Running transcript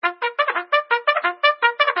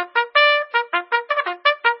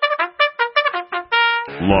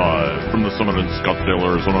Live from the summit in Scottsdale,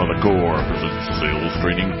 Arizona, the Core presents Sales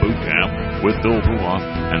Training Boot Camp with Phil Puma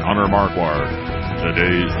and Hunter Marquardt.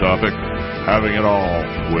 Today's topic, having it all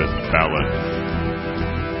with balance.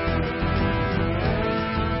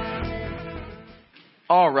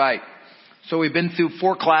 All right. So we've been through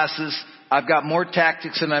 4 classes. I've got more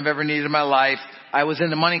tactics than I've ever needed in my life. I was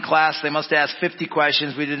in the money class. They must have asked 50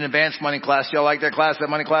 questions. We did an advanced money class. Y'all like that class, that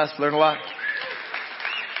money class? Learned a lot?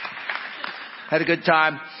 Had a good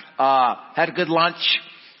time. Had a good lunch.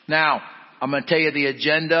 Now, I'm going to tell you the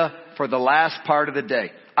agenda for the last part of the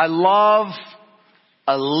day. I love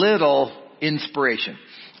a little inspiration.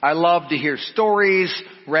 I love to hear stories,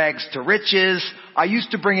 rags to riches. I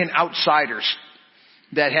used to bring in outsiders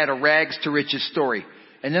that had a rags to riches story.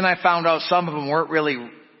 And then I found out some of them weren't really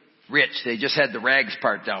rich. They just had the rags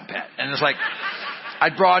part down pat. And it's like, I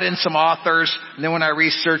brought in some authors, and then when I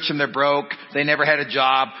researched them, they're broke. They never had a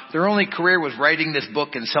job. Their only career was writing this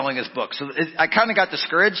book and selling this book. So I kind of got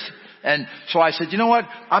discouraged. And so I said, you know what?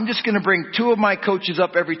 I'm just going to bring 2 of my coaches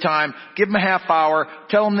up every time, give them a half hour,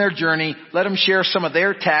 tell them their journey, let them share some of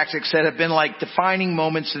their tactics that have been like defining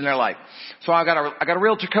moments in their life. So I got a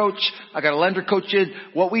realtor coach, I got a lender coach in.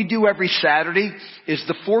 What we do every Saturday is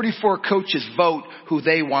the 44 coaches vote who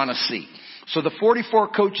they want to see. So the 44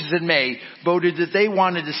 coaches in May voted that they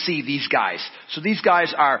wanted to see these guys. So these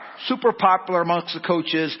guys are super popular amongst the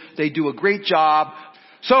coaches. They do a great job.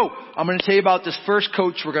 So I'm going to tell you about this first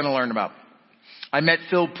coach we're going to learn about. I met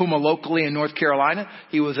Phil Puma locally in North Carolina.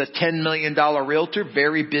 He was a $10 million realtor,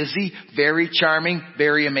 very busy, very charming,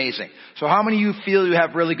 very amazing. So how many of you feel you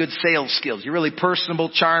have really good sales skills? You're really personable,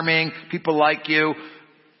 charming, people like you.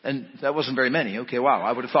 And that wasn't very many. Okay, wow.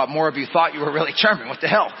 I would have thought more of you thought you were really charming. What the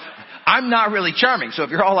hell? I'm not really charming. So if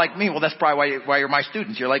you're all like me, well, that's probably why you're my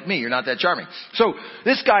students. You're like me. You're not that charming. So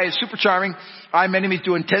this guy is super charming. I met him. He's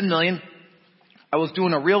doing $10 million. I was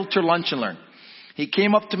doing a realtor lunch and learn. He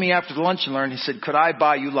came up to me after the lunch and learn. He said, could I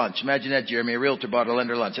buy you lunch? Imagine that, Jeremy. A realtor bought a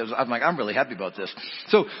lender lunch. I'm like, I'm really happy about this.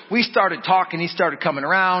 So we started talking. He started coming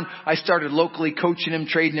around. I started locally coaching him,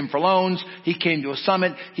 trading him for loans. He came to a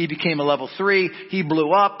summit. He became a level 3. He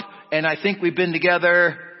blew up. And I think we've been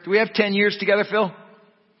together. Do we have 10 years together, Phil?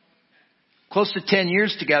 Close to 10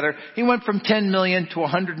 years together. He went from 10 million to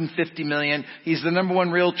 150 million. He's the number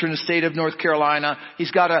 1 realtor in the state of North Carolina.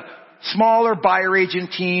 He's got a smaller buyer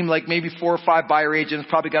agent team, like maybe 4 or 5 buyer agents,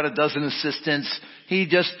 probably got a dozen assistants. He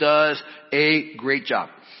just does a great job.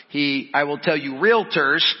 I will tell you,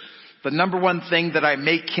 realtors, the number 1 thing that I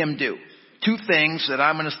make him do. 2 things that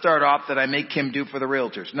I'm going to start off that I make him do for the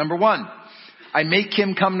realtors. Number 1, I make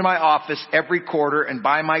him come to my office every quarter and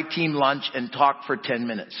buy my team lunch and talk for 10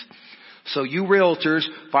 minutes. So you realtors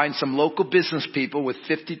find some local business people with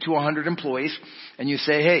 50 to 100 employees and you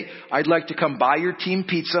say, hey, I'd like to come buy your team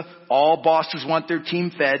pizza. All bosses want their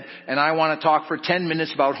team fed and I want to talk for 10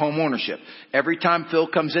 minutes about home ownership. Every time Phil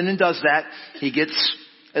comes in and does that, he gets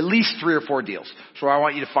at least 3 or 4 deals. So I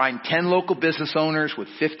want you to find 10 local business owners with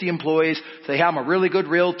 50 employees. Say, hey, I'm a really good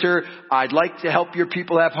realtor. I'd like to help your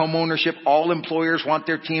people have home ownership. All employers want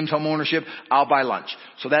their team's home ownership. I'll buy lunch.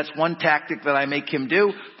 So that's one tactic that I make him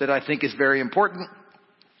do that I think is very important.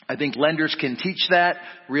 I think lenders can teach that.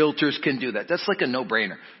 Realtors can do that. That's like a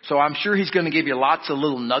no-brainer. So I'm sure he's going to give you lots of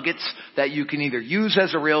little nuggets that you can either use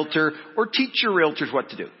as a realtor or teach your realtors what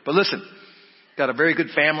to do. But listen, got a very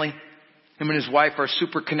good family. Him and his wife are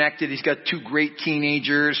super connected. He's got 2 great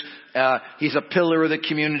teenagers. He's a pillar of the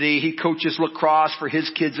community. He coaches lacrosse for his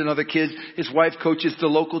kids and other kids. His wife coaches the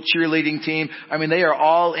local cheerleading team. I mean, they are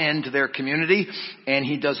all into their community, and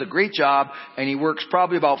he does a great job, and he works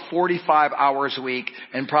probably about 45 hours a week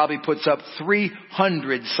and probably puts up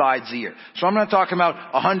 300 sides a year. So I'm not talking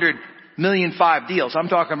about 100 million 5 deals. I'm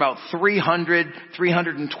talking about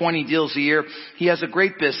 320 deals a year. He has a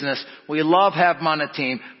great business. We love having him on the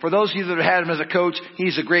team. For those of you that have had him as a coach,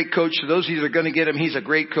 he's a great coach. For those of you that are going to get him, he's a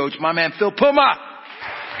great coach. My man, Phil Puma.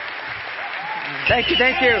 Thank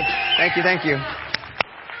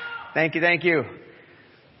you.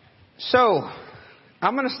 So,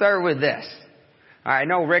 I'm going to start with this. I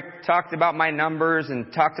know Rick talked about my numbers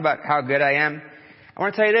and talked about how good I am. I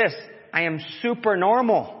want to tell you this. I am super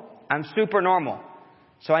normal. I'm super normal.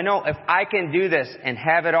 So I know if I can do this and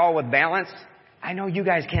have it all with balance, I know you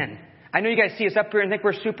guys can. I know you guys see us up here and think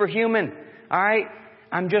we're superhuman. All right?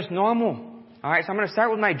 I'm just normal. All right? So I'm going to start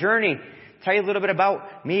with my journey, tell you a little bit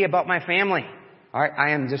about me, about my family. All right?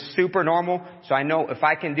 I am just super normal. So I know if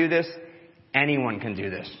I can do this, anyone can do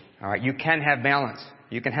this. All right? You can have balance.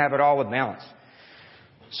 You can have it all with balance.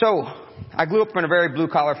 So I grew up in a very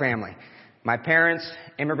blue-collar family. My parents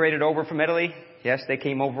immigrated over from Italy. Yes, they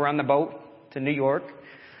came over on the boat to New York.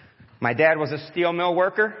 My dad was a steel mill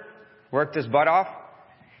worker, worked his butt off.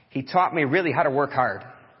 He taught me really how to work hard.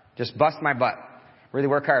 Just bust my butt. Really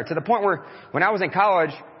work hard. To the point where when I was in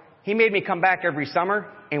college, he made me come back every summer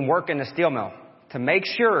and work in the steel mill to make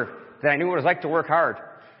sure that I knew what it was like to work hard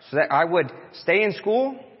so that I would stay in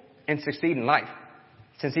school and succeed in life,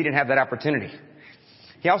 since he didn't have that opportunity.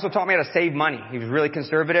 He also taught me how to save money. He was really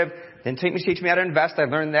conservative. Didn't teach me how to invest. I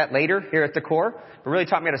learned that later here at the Core, but really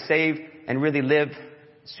taught me how to save and really live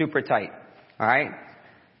super tight. All right.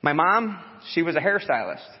 My mom, she was a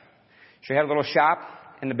hairstylist. She had a little shop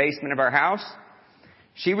in the basement of our house.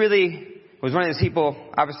 She really was one of these people,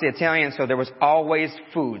 obviously Italian, so there was always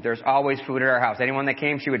food. There's always food at our house. Anyone that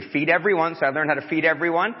came, she would feed everyone, so I learned how to feed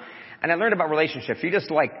everyone. And I learned about relationships. She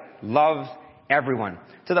just loves everyone.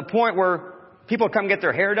 To the point where people would come get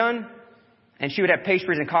their hair done, and she would have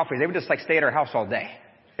pastries and coffee. They would just stay at her house all day.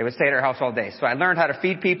 They would stay at her house all day. So I learned how to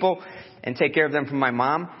feed people and take care of them from my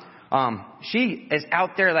mom. She is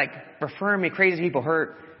out there referring me crazy people.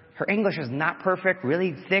 Her English is not perfect,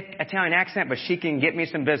 really thick Italian accent, but she can get me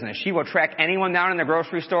some business. She will track anyone down in the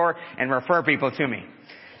grocery store and refer people to me.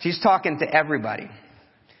 She's talking to everybody.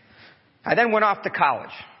 I then went off to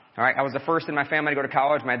college. All right, I was the first in my family to go to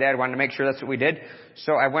college. My dad wanted to make sure that's what we did.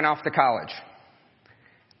 So I went off to college.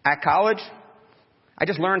 At college, I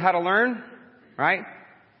just learned how to learn, right?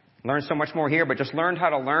 Learned so much more here, but just learned how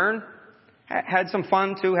to learn. Had some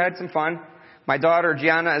fun too, My daughter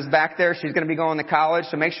Gianna is back there. She's going to be going to college.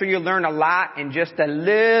 So make sure you learn a lot and just a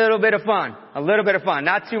little bit of fun. A little bit of fun,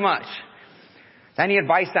 not too much. Any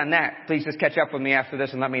advice on that, please just catch up with me after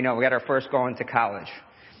this and let me know. We got our first going to college.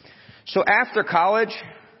 So after college,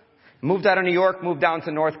 moved out of New York, moved down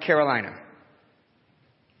to North Carolina.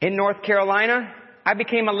 In North Carolina, I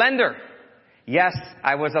became a lender. Yes,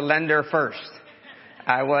 I was a lender first.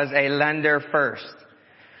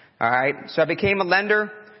 All right. So I became a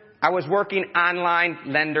lender. I was working online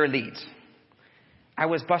lender leads. I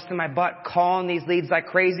was busting my butt calling these leads like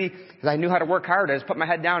crazy because I knew how to work hard. I just put my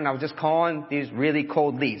head down and I was just calling these really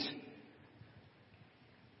cold leads.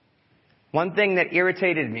 One thing that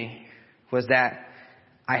irritated me was that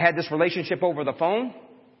I had this relationship over the phone.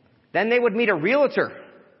 Then they would meet a realtor.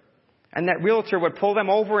 And that realtor would pull them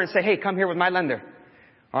over and say, hey, come here with my lender.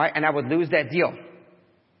 All right. And I would lose that deal.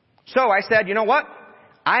 So I said, you know what?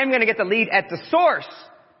 I'm going to get the lead at the source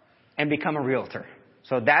and become a realtor.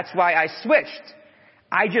 So that's why I switched.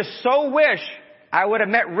 I just so wish I would have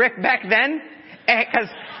met Rick back then, because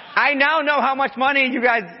I now know how much money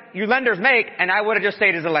you lenders make, and I would have just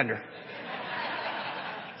stayed as a lender.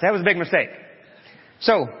 So that was a big mistake.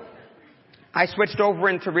 So I switched over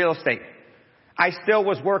into real estate. I still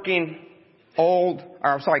was working cold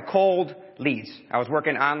leads. I was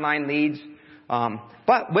working online leads.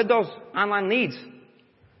 But with those online leads,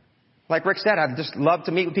 like Rick said, I just love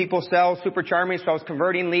to meet with people, sell, super charming. So I was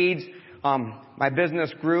converting leads. My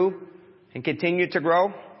business grew and continued to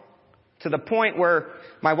grow to the point where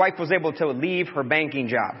my wife was able to leave her banking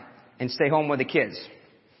job and stay home with the kids.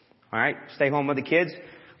 All right. Stay home with the kids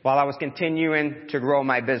while I was continuing to grow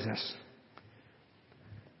my business.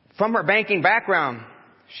 From her banking background,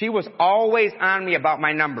 she was always on me about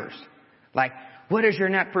my numbers. Like, what is your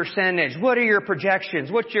net percentage? What are your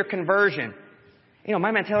projections? What's your conversion?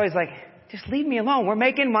 My mentality is just leave me alone. We're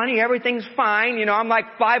making money. Everything's fine. I'm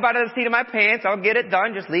fly out of the seat of my pants. I'll get it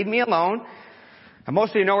done. Just leave me alone. And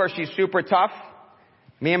most of you know her. She's super tough.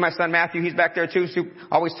 Me and my son Matthew, he's back there too,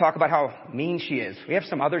 always talk about how mean she is. We have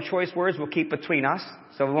some other choice words we'll keep between us,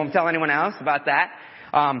 so we won't tell anyone else about that.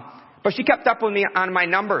 But she kept up with me on my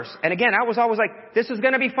numbers. And again, I was always this is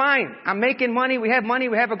going to be fine. I'm making money. We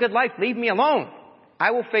have a good life. Leave me alone.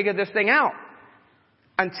 I will figure this thing out.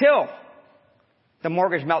 Until the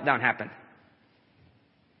mortgage meltdown happened.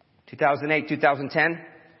 2008, 2010,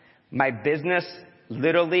 my business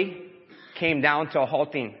literally came down to a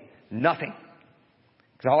halting nothing.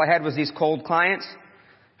 Because all I had was these cold clients.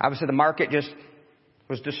 Obviously the market just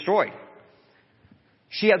was destroyed.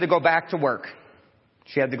 She had to go back to work.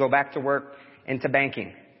 Into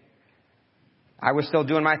banking. I was still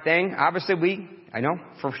doing my thing. Obviously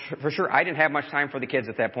for sure, I didn't have much time for the kids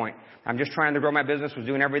at that point. I'm just trying to grow my business, was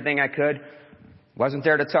doing everything I could. Wasn't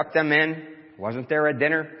there to tuck them in. Wasn't there at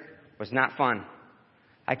dinner. Was not fun.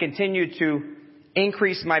 I continued to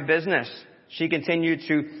increase my business. She continued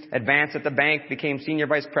to advance at the bank, became senior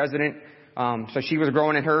vice president. So she was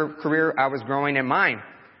growing in her career. I was growing in mine.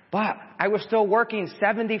 But I was still working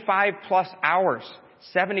 75 plus hours.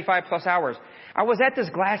 I was at this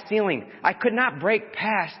glass ceiling. I could not break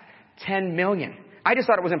past 10 million. I just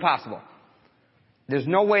thought it was impossible. There's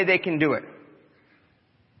no way they can do it.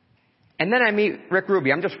 And then I meet Rick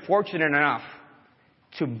Ruby. I'm just fortunate enough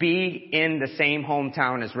to be in the same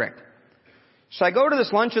hometown as Rick. So I go to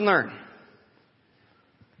this lunch and learn.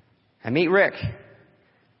 I meet Rick.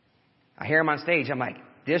 I hear him on stage. I'm like,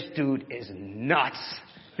 this dude is nuts.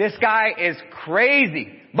 This guy is crazy.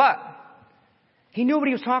 But he knew what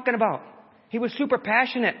he was talking about. He was super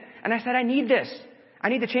passionate. And I said, I need this. I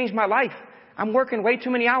need to change my life. I'm working way too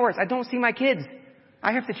many hours. I don't see my kids.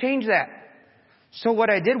 I have to change that. So what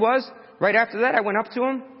I did was, right after that, I went up to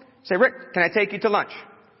him, said, Rick, can I take you to lunch?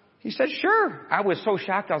 He said, sure. I was so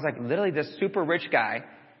shocked. I was like, literally, this super rich guy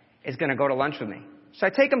is going to go to lunch with me. So I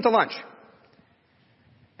take him to lunch.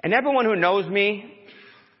 And everyone who knows me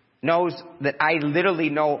knows that I literally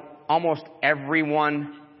know almost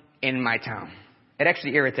everyone in my town. It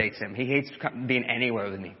actually irritates him. He hates being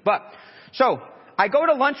anywhere with me. But, so, I go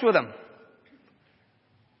to lunch with him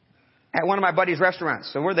at one of my buddy's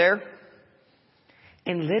restaurants. So we're there.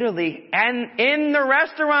 And literally, and in the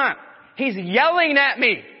restaurant, he's yelling at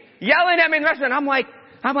me in the restaurant. I'm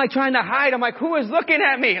like trying to hide. I'm like, who is looking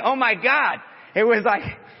at me? Oh my God. It was like,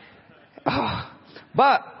 oh.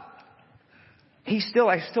 But,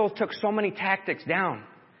 I still took so many tactics down.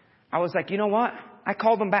 I was like, you know what? I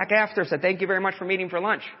called him back after, said, thank you very much for meeting for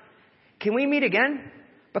lunch. Can we meet again?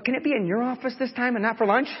 But can it be in your office this time and not for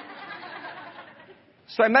lunch?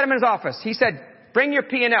 So I met him in his office. He said, bring your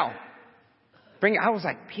P&L. I was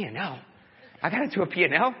like, P&L? I got to do a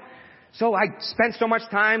P&L? So I spent so much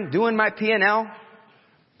time doing my P&L.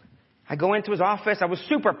 I go into his office. I was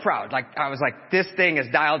super proud. I was like, this thing is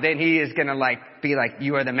dialed in. He is going to be like,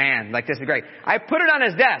 you are the man. Like, this is great. I put it on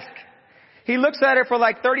his desk. He looks at it for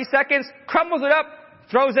 30 seconds, crumbles it up,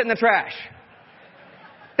 throws it in the trash.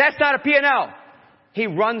 That's not a P&L. He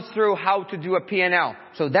runs through how to do a P&L.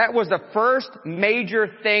 So that was the first major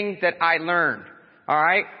thing that I learned. All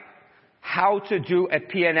right? How to do a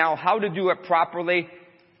P&L, how to do it properly.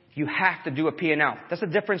 You have to do a P&L. That's the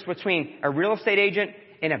difference between a real estate agent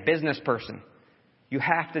and a business person. You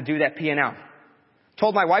have to do that P&L.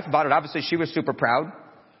 Told my wife about it. Obviously, she was super proud.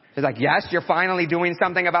 She's like, yes, you're finally doing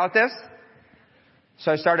something about this.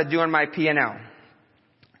 So I started doing my P&L.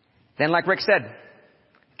 Then, like Rick said,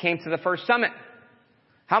 came to the first summit.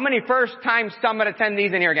 How many first-time summit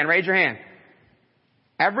attendees in here again? Raise your hand.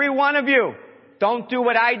 Every one of you. Don't do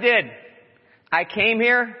what I did. I came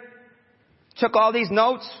here, took all these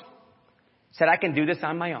notes, said I can do this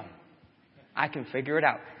on my own. I can figure it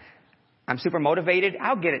out. I'm super motivated.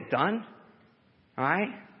 I'll get it done. All right?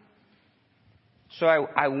 So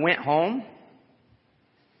I went home,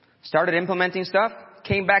 started implementing stuff,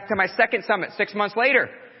 came back to my second summit 6 months later,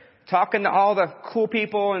 talking to all the cool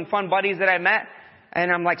people and fun buddies that I met, and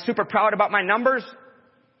I'm super proud about my numbers.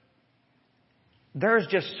 Theirs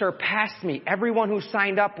just surpassed me. Everyone who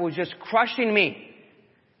signed up was just crushing me.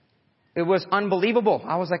 It was unbelievable.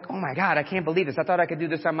 I was like, oh my God, I can't believe this. I thought I could do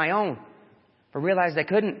this on my own, but realized I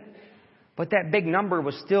couldn't. But that big number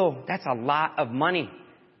was that's a lot of money.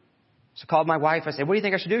 So I called my wife. I said, what do you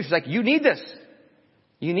think I should do? She's like, you need this.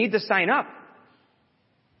 You need to sign up.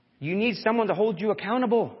 You need someone to hold you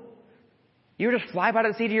accountable. You just fly by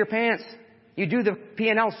the seat of your pants. You do the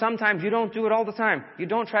P&L sometimes. You don't do it all the time. You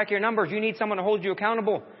don't track your numbers. You need someone to hold you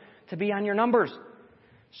accountable to be on your numbers.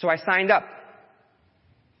 So I signed up.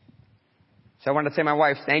 So I wanted to say to my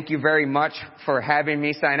wife, thank you very much for having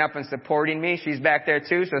me sign up and supporting me. She's back there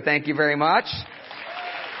too, so thank you very much.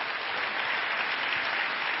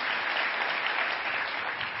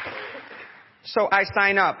 So I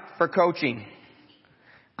sign up for coaching.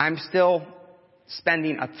 I'm still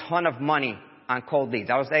spending a ton of money on cold leads.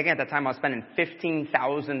 I was thinking at the time I was spending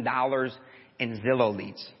 $15,000 in Zillow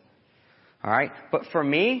leads. All right? But for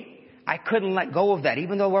me, I couldn't let go of that.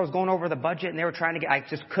 Even though I was going over the budget and they were trying to I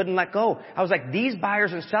just couldn't let go. I was like, these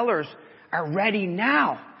buyers and sellers are ready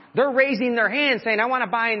now. They're raising their hands saying, I want to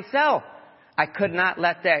buy and sell. I could not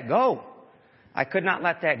let that go. I could not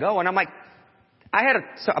let that go. And I'm like, I had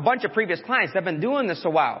a bunch of previous clients that have been doing this a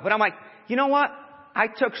while. But I'm like, you know what? I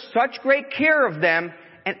took such great care of them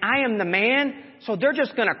and I am the man. So they're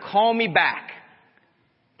just going to call me back.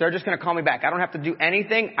 They're just going to call me back. I don't have to do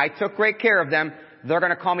anything. I took great care of them. They're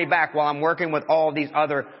going to call me back while I'm working with all these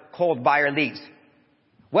other cold buyer leads.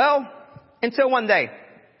 Well, until one day,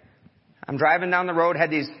 I'm driving down the road,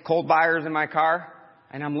 had these cold buyers in my car,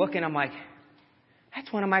 and I'm looking, I'm like,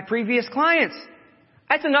 that's one of my previous clients.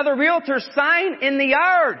 That's another realtor's sign in the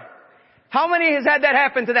yard. How many has had that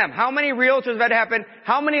happen to them? How many realtors have had that happen?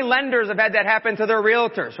 How many lenders have had that happen to their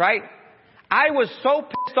realtors, right? I was so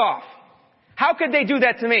pissed off. How could they do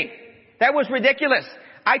that to me? That was ridiculous.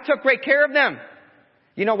 I took great care of them.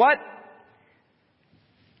 You know what?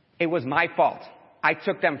 It was my fault. I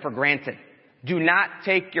took them for granted. Do not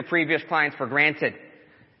take your previous clients for granted.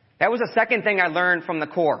 That was the second thing I learned from the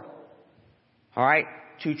core. All right?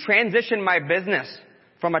 To transition my business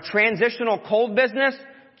from a transitional cold business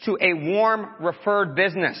to a warm referred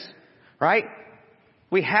business. Right?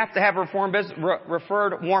 We have to have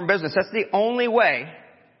referred warm business. That's the only way.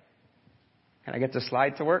 Can I get the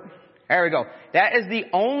slide to work? There we go. That is the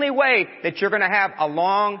only way that you're going to have a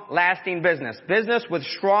long-lasting business. Business with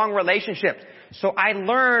strong relationships. So I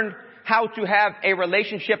learned how to have a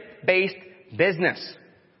relationship-based business.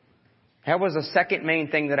 That was the second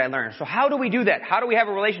main thing that I learned. So how do we do that? How do we have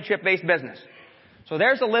a relationship-based business? So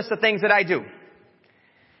there's a list of things that I do.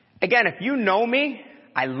 Again, if you know me,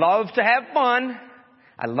 I love to have fun.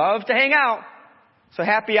 I love to hang out. So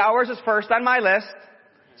happy hours is first on my list.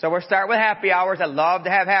 So we'll start with happy hours. I love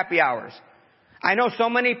to have happy hours. I know so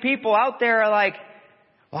many people out there are like,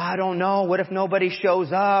 well, I don't know. What if nobody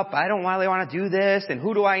shows up? I don't really want to do this. And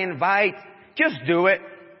who do I invite? Just do it.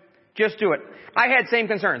 Just do it. I had same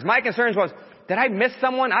concerns. My concerns was, did I miss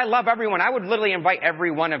someone? I love everyone. I would literally invite every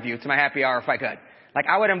one of you to my happy hour if I could. Like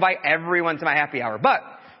I would invite everyone to my happy hour. But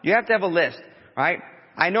you have to have a list, right?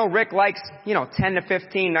 I know Rick likes, 10 to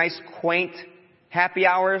 15 nice, quaint happy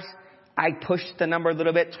hours. I pushed the number a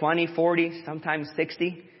little bit, 20, 40, sometimes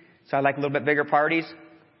 60. So I like a little bit bigger parties.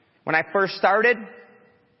 When I first started,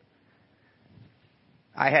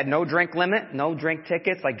 I had no drink limit, no drink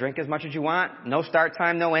tickets, like drink as much as you want, no start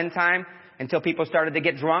time, no end time, until people started to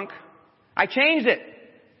get drunk. I changed it.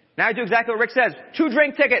 Now I do exactly what Rick says. 2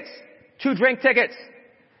 drink tickets. 2 drink tickets.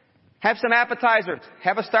 Have some appetizers.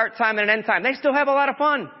 Have a start time and an end time. They still have a lot of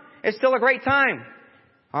fun. It's still a great time.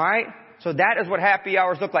 Alright? So that is what happy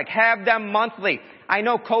hours look like. Have them monthly. I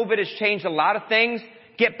know COVID has changed a lot of things.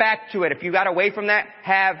 Get back to it. If you got away from that,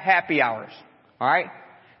 have happy hours. Alright?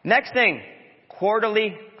 Next thing.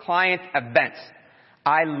 Quarterly client events.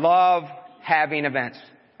 I love having events.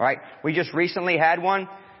 Alright? We just recently had one.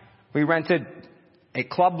 We rented a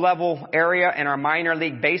club level area in our minor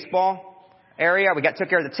league baseball area. We took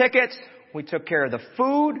care of the tickets. We took care of the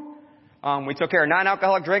food. We took care of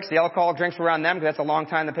non-alcoholic drinks. The alcoholic drinks were on them because that's a long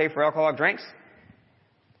time to pay for alcoholic drinks.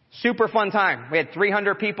 Super fun time. We had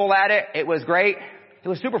 300 people at it. It was great. It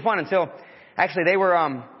was super fun until, actually they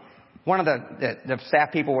were, one of the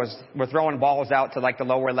staff people were throwing balls out to like the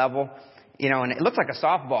lower level, and it looked like a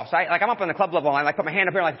softball. So I'm up on the club level and I put my hand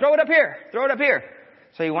up here and throw it up here, throw it up here.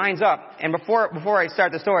 So he winds up, and before I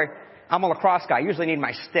start the story, I'm a lacrosse guy. I usually need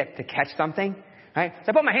my stick to catch something, right? So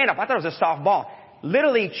I put my hand up. I thought it was a soft ball.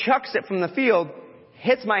 Literally chucks it from the field,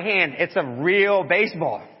 hits my hand. It's a real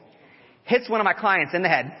baseball. Hits one of my clients in the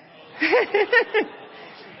head.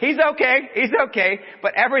 He's okay.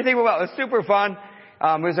 But everything went well. It was super fun.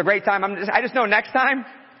 It was a great time. I just know next time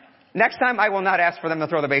I will not ask for them to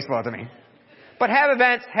throw the baseball to me. But have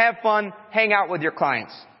events, have fun, hang out with your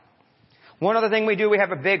clients. One other thing we do, we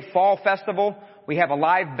have a big fall festival. We have a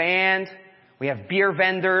live band. We have beer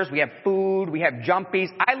vendors. We have food. We have jumpies.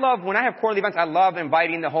 When I have quarterly events, I love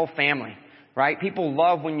inviting the whole family, right? People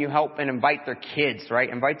love when you help and invite their kids, right?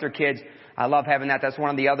 Invite their kids. I love having that. That's one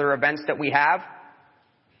of the other events that we have.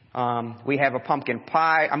 We have a pumpkin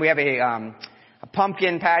pie. We have a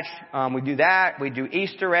pumpkin patch. We do that. We do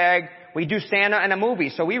Easter egg. We do Santa and a movie.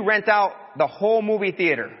 So we rent out the whole movie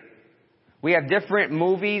theater. We have different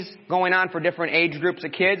movies going on for different age groups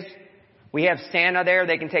of kids. We have Santa there.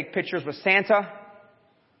 They can take pictures with Santa.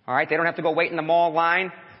 Alright, they don't have to go wait in the mall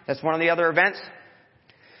line. That's one of the other events.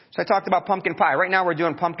 So I talked about pumpkin pie. Right now we're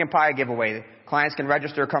doing pumpkin pie giveaway. Clients can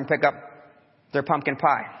register, come pick up their pumpkin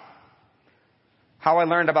pie. How I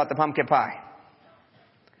learned about the pumpkin pie.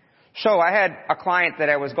 So I had a client that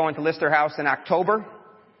I was going to list their house in October.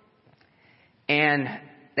 And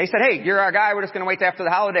they said, hey, you're our guy. We're just going to wait till after the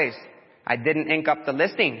holidays. I didn't ink up the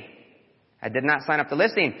listing. I did not sign up the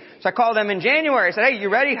listing. So I called them in January. I said, hey,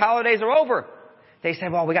 you ready? Holidays are over. They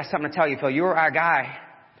said, well, we got something to tell you, Phil. You're our guy.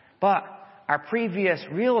 But our previous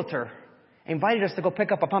realtor invited us to go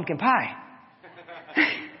pick up a pumpkin pie.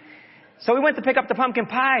 So we went to pick up the pumpkin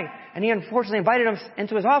pie, and he unfortunately invited us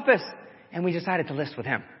into his office, and we decided to list with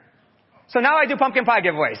him. So now I do pumpkin pie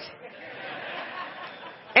giveaways.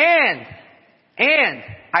 And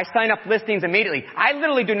I sign up listings immediately. I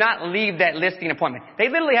literally do not leave that listing appointment. They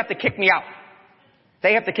literally have to kick me out.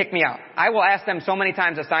 They have to kick me out. I will ask them so many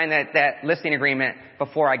times to sign that listing agreement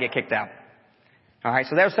before I get kicked out. Alright,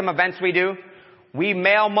 so there's some events we do. We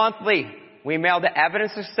mail monthly. We mail the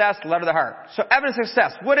Evidence of Success, Letter of the Heart. So Evidence of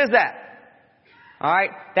Success, what is that?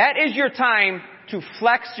 Alright, that is your time to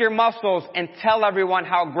flex your muscles and tell everyone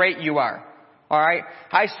how great you are. Alright,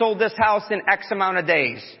 I sold this house in X amount of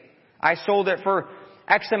days. I sold it for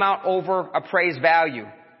X amount over appraised value.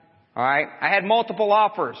 Alright? I had multiple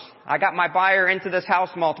offers. I got my buyer into this house,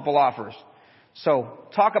 multiple offers. So,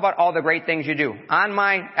 talk about all the great things you do. On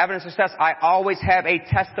my evidence of success, I always have a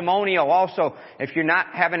testimonial also. If you're not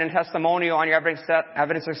having a testimonial on your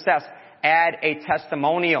evidence of success, add a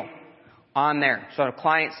testimonial on there. So the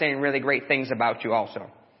client's saying really great things about you also.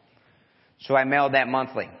 So I mailed that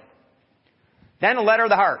monthly. Then a letter of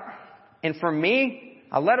the heart. And for me,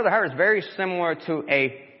 a letter of the heart is very similar to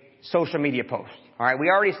a social media post. Alright, we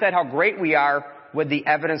already said how great we are with the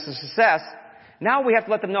evidence of success. Now we have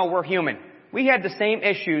to let them know we're human. We had the same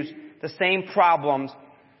issues, the same problems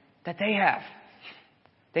that they have.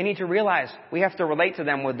 They need to realize we have to relate to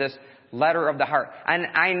them with this letter of the heart. And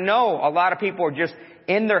I know a lot of people are just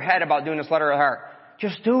in their head about doing this letter of the heart.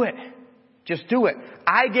 Just do it. Just do it.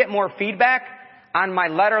 I get more feedback on my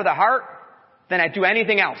letter of the heart than I do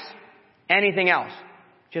anything else. Anything else.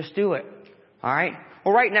 Just do it. Alright?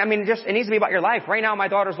 Well, right now, it needs to be about your life. Right now, my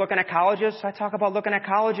daughter's looking at colleges. I talk about looking at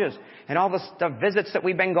colleges and all the visits that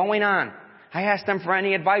we've been going on. I ask them for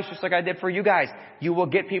any advice, just like I did for you guys. You will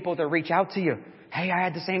get people to reach out to you. Hey, I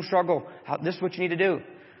had the same struggle. This is what you need to do.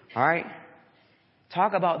 Alright?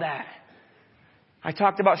 Talk about that. I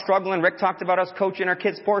talked about struggling. Rick talked about us coaching our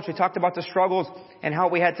kids' sports. We talked about the struggles and how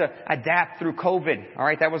we had to adapt through COVID.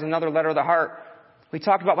 Alright? That was another letter of the heart. We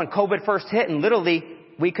talked about when COVID first hit and literally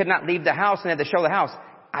we could not leave the house and had to show the house.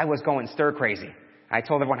 I was going stir crazy. I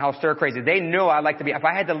told everyone how stir crazy. They knew I like to be. If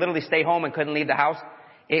I had to literally stay home and couldn't leave the house,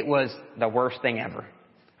 it was the worst thing ever.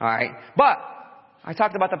 Alright? But I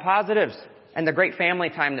talked about the positives and the great family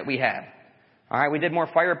time that we had. Alright? We did more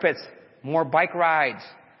fire pits, more bike rides,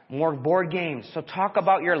 more board games. So talk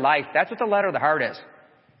about your life. That's what the letter of the heart is.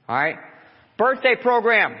 Alright? Birthday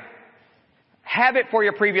program. Have it for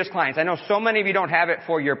your previous clients. I know so many of you don't have it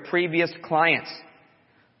for your previous clients.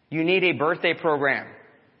 You need a birthday program.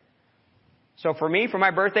 So for me, for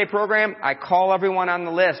my birthday program, I call everyone on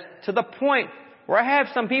the list to the point where I have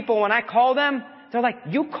some people, when I call them, they're like,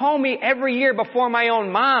 you call me every year before my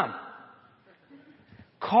own mom.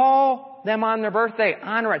 Call them on their birthday.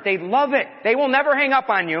 Honor it. They love it. They will never hang up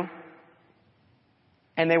on you.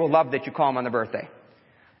 And they will love that you call them on their birthday.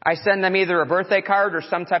 I send them either a birthday card or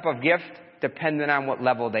some type of gift, depending on what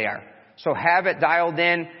level they are. So have it dialed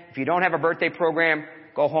in. If you don't have a birthday program,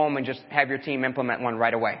 go home and just have your team implement one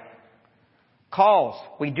right away. Calls.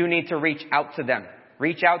 We do need to reach out to them.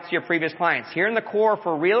 Reach out to your previous clients. Here in the core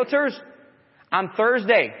for realtors, on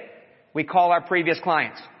Thursday, we call our previous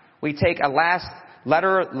clients. We take a last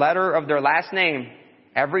letter of their last name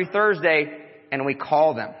every Thursday and we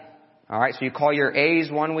call them. Alright, so you call your A's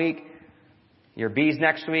one week, your B's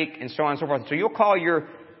next week, and so on and so forth. So you'll call your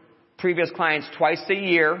previous clients twice a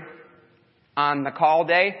year on the call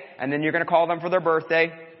day, and then you're going to call them for their birthday.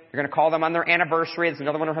 You're going to call them on their anniversary. There's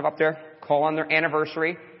another one I have up there. Call on their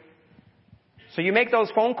anniversary. So you make those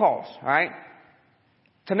phone calls, alright?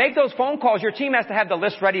 To make those phone calls, your team has to have the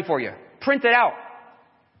list ready for you. Print it out.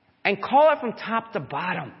 And call it from top to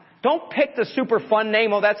bottom. Don't pick the super fun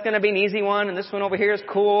name. Oh, that's going to be an easy one, and this one over here is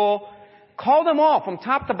cool. Call them all from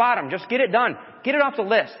top to bottom. Just get it done. Get it off the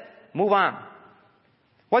list. Move on.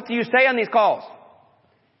 What do you say on these calls?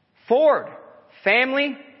 Ford,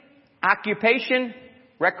 family, occupation,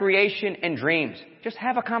 recreation, and dreams. Just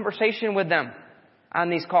have a conversation with them on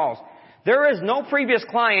these calls. There is no previous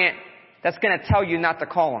client that's going to tell you not to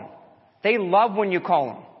call them. They love when you call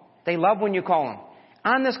them. They love when you call them.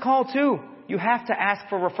 On this call too, you have to ask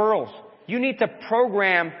for referrals. You need to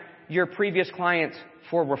program your previous clients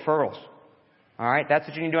for referrals. Alright, that's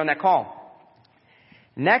what you need to do on that call.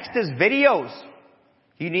 Next is videos.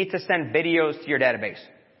 You need to send videos to your database.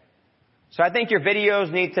 So I think your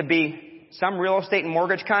videos need to be some real estate and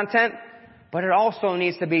mortgage content, but it also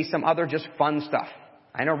needs to be some other just fun stuff.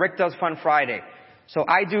 I know Rick does Fun Friday. So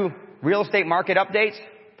I do real estate market updates,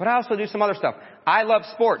 but I also do some other stuff. I love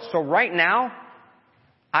sports. So right now,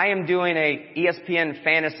 I am doing a ESPN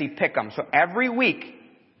Fantasy Pick'em. So every week,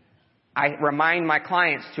 I remind my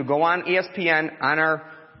clients to go on ESPN on our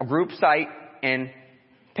group site and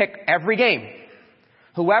pick every game.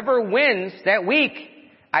 Whoever wins that week,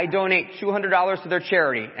 I donate $200 to their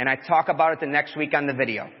charity, and I talk about it the next week on the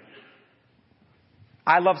video.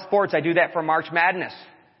 I love sports. I do that for March Madness.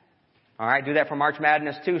 Alright, do that for March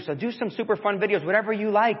Madness too. So do some super fun videos, whatever you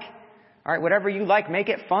like. Alright, whatever you like, make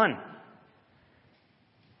it fun.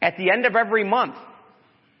 At the end of every month,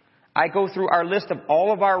 I go through our list of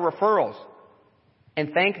all of our referrals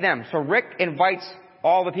and thank them. So Rick invites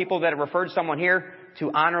all the people that have referred someone here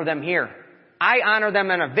to honor them here. I honor them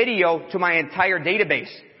in a video to my entire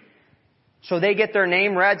database. So they get their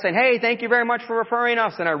name read saying, hey, thank you very much for referring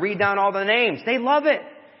us. And I read down all the names. They love it.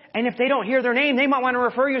 And if they don't hear their name, they might want to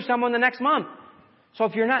refer you someone the next month. So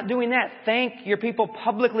if you're not doing that, thank your people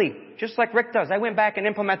publicly, just like Rick does. I went back and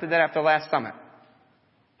implemented that after last summit.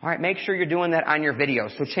 All right, make sure you're doing that on your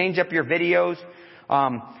videos. So change up your videos.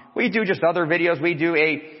 We do just other videos. We do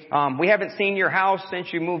we haven't seen your house since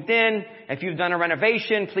you moved in. If you've done a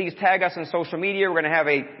renovation, please tag us on social media. We're going to have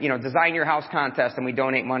a, design your house contest, and we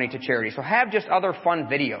donate money to charity. So have just other fun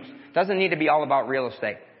videos. Doesn't need to be all about real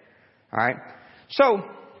estate. All right. So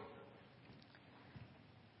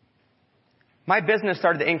my business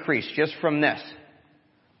started to increase just from this.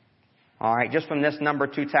 All right. Just from this number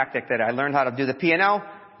 2 tactic that I learned how to do the P&L,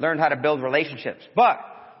 learned how to build relationships. But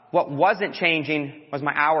what wasn't changing was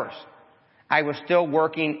my hours. I was still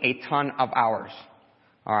working a ton of hours.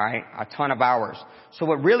 All right. A ton of hours. So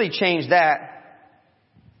what really changed that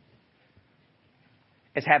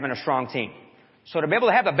is having a strong team. So to be able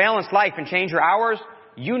to have a balanced life and change your hours,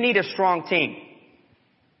 you need a strong team.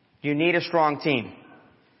 You need a strong team.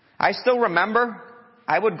 I still remember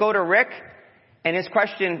I would go to Rick and his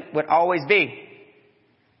question would always be,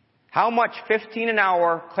 how much 15 an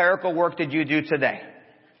hour clerical work did you do today?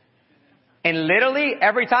 And literally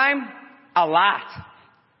every time, a lot.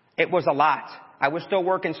 It was a lot. I was still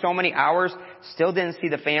working so many hours, still didn't see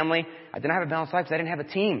the family. I didn't have a balanced life because I didn't have a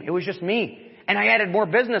team. It was just me. And I added more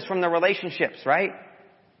business from the relationships, right?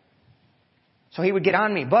 So he would get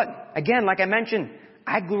on me. But again, like I mentioned,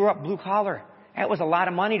 I grew up blue collar. That was a lot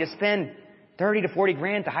of money to spend 30 to 40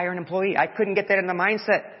 grand to hire an employee. I couldn't get that in the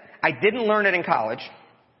mindset. I didn't learn it in college,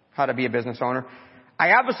 how to be a business owner.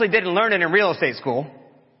 I obviously didn't learn it in real estate school.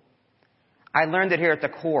 I learned it here at the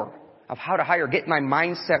core of how to hire, get my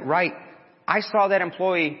mindset right. I saw that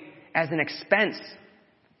employee as an expense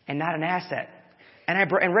and not an asset.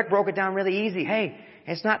 And Rick broke it down really easy. Hey,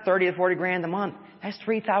 it's not 30 to 40 grand a month. That's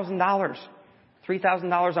 $3,000.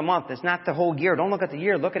 $3,000 a month. It's not the whole year. Don't look at the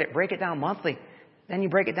year. Look at it. Break it down monthly. Then you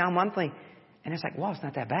break it down monthly. And it's like, well, it's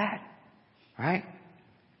not that bad. Right?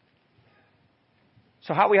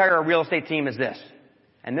 So how we hire a real estate team is this.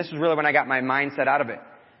 And this is really when I got my mindset out of it.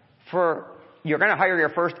 You're going to hire your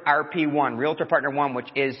first RP1, Realtor Partner 1, which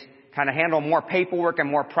is kind of handle more paperwork and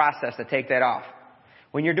more process to take that off.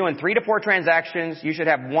 When you're doing 3 to 4 transactions, you should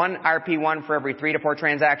have 1 RP1 for every 3 to 4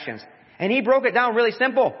 transactions. And he broke it down really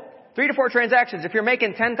simple. 3 to 4 transactions. If you're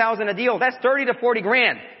making $10,000 a deal, that's 30 to 40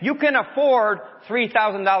 grand. You can afford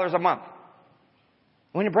 $3,000 a month.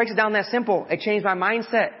 When it breaks it down that simple, it changed my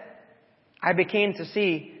mindset. I began to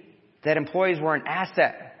see that employees were an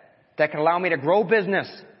asset that could allow me to grow business,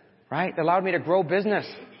 right? That allowed me to grow business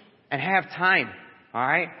and have time, all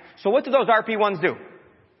right? So what do those RP1s do?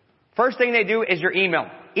 First thing they do is your email.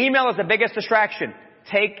 Email is the biggest distraction.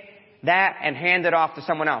 Take that and hand it off to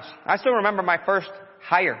someone else. I still remember my first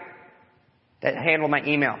hire that handled my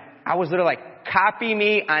email. I was literally like, copy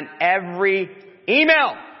me on every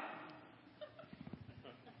email.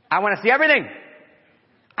 I want to see everything.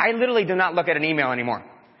 I literally do not look at an email anymore.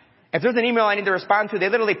 If there's an email I need to respond to, they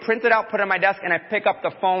literally print it out, put it on my desk, and I pick up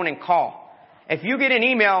the phone and call. If you get an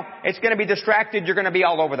email, it's going to be distracted. You're going to be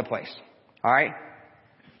all over the place. All right?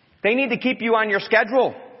 They need to keep you on your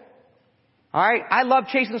schedule. All right? I love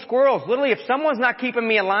chasing squirrels. Literally, if someone's not keeping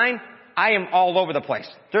me in line, I am all over the place.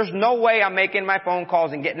 There's no way I'm making my phone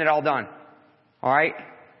calls and getting it all done. All right?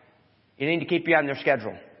 You need to keep you on their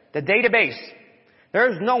schedule. The database.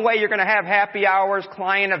 There's no way you're going to have happy hours,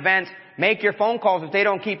 client events, make your phone calls if they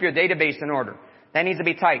don't keep your database in order. That needs to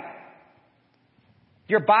be tight.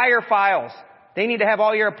 Your buyer files. They need to have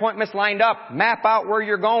all your appointments lined up. Map out where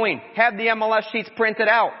you're going. Have the MLS sheets printed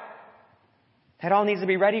out. That all needs to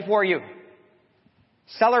be ready for you.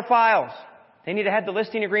 Seller files. They need to have the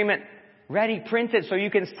listing agreement ready, printed, so you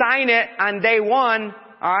can sign it on day one.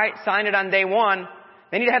 All right, sign it on day one.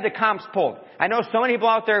 They need to have the comps pulled. I know so many people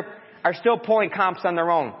out there are still pulling comps on their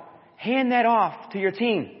own. Hand that off to your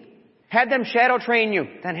team. Have them shadow train you,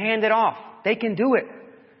 then hand it off. They can do it.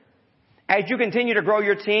 As you continue to grow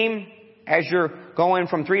your team, as you're going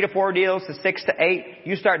from 3 to 4 deals to 6 to 8,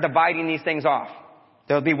 you start dividing these things off.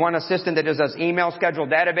 There'll be one assistant that does email schedule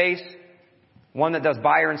database, one that does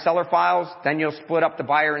buyer and seller files, then you'll split up the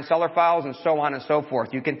buyer and seller files, and so on and so forth.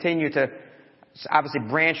 You continue to obviously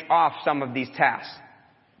branch off some of these tasks.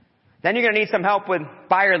 Then you're going to need some help with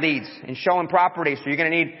buyer leads and showing properties. So you're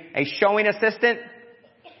going to need a showing assistant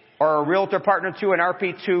or a Realtor Partner 2, an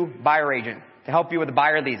RP2 buyer agent to help you with the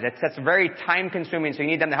buyer leads. That's very time consuming, so you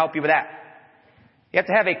need them to help you with that. You have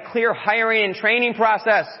to have a clear hiring and training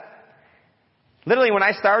process. Literally, when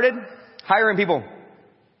I started hiring people,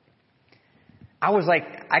 I was like,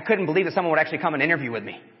 I couldn't believe that someone would actually come and interview with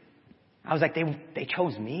me. I was like, they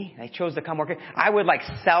chose me? They chose to come work here? I would like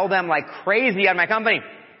sell them like crazy on my company.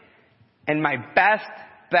 And my best,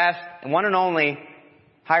 one and only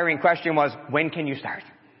hiring question was, when can you start?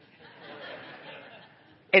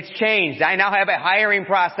 It's changed. I now have a hiring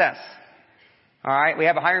process. All right. We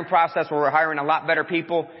have a hiring process where we're hiring a lot better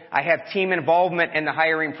people. I have team involvement in the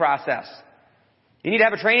hiring process. You need to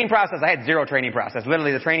have a training process. I had zero training process.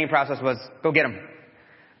 Literally, the training process was go get them.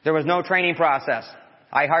 There was no training process.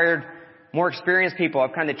 I hired more experienced people.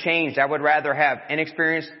 I've kind of changed. I would rather have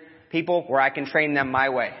inexperienced people where I can train them my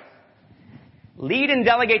way. Lead and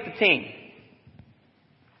delegate the team.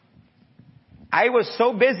 I was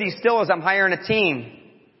so busy still as I'm hiring a team.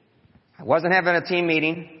 I wasn't having a team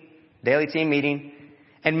meeting, daily team meeting.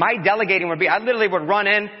 And my delegating would be, I literally would run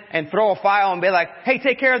in and throw a file and be like, hey,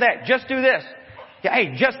 take care of that. Just do this. Yeah,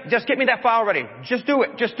 hey, just get me that file ready. Just do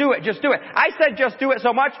it. Just do it. Just do it. I said just do it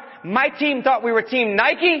so much, my team thought we were Team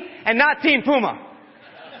Nike and not Team Puma.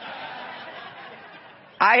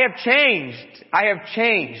 I have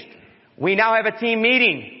changed. We now have a team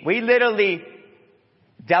meeting. We literally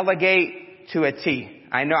delegate to a T.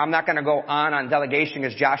 I know I'm not going to go on delegation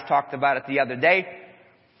because Josh talked about it the other day.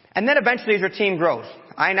 And then eventually as your team grows.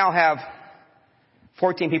 I now have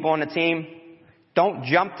 14 people on the team. Don't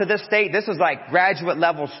jump to this state. This is like graduate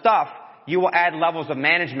level stuff. You will add levels of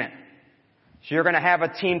management. So you're going to have a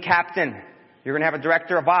team captain. You're going to have a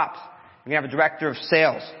director of ops. You're going to have a director of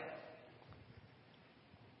sales.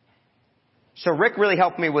 So Rick really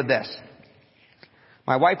helped me with this.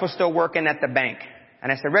 My wife was still working at the bank.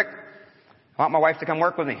 And I said, Rick, I want my wife to come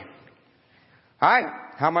work with me. All right.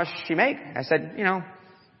 How much does she make? I said,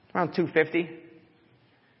 around $250.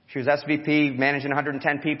 She was SVP, managing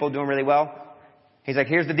 110 people, doing really well. He's like,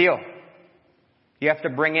 here's the deal. You have to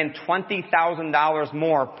bring in $20,000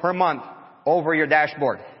 more per month over your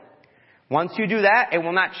dashboard. Once you do that, it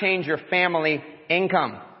will not change your family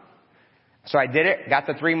income. So I did it, got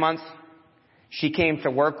the 3 months. She came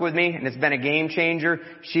to work with me, and it's been a game changer.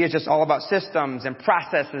 She is just all about systems and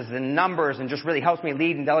processes and numbers and just really helps me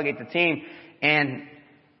lead and delegate the team. And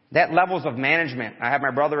that levels of management. I have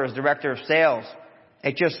my brother as director of sales.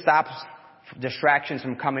 It just stops distractions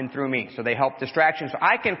from coming through me. So they help distractions. So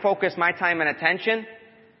I can focus my time and attention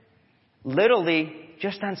literally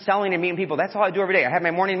just on selling and meeting people. That's all I do every day. I have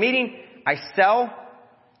my morning meeting. I sell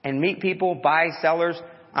and meet people, buy sellers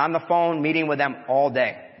on the phone, meeting with them all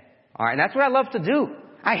day. All right. And that's what I love to do.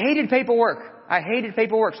 I hated paperwork.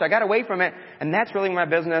 So I got away from it. And that's really when my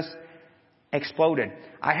business exploded.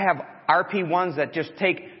 I have RP1s that just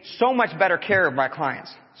take so much better care of my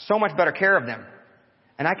clients. So much better care of them.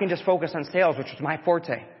 And I can just focus on sales, which is my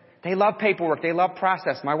forte. They love paperwork. They love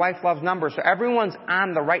process. My wife loves numbers. So everyone's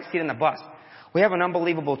on the right seat in the bus. We have an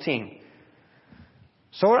unbelievable team.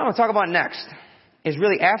 So what I'm going to talk about next is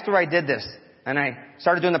really after I did this and I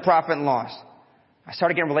started doing the profit and loss, I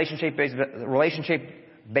started getting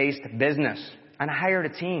relationship-based business, and I hired a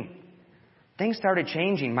team. Things started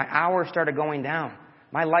changing. My hours started going down.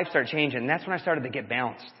 My life started changing. And that's when I started to get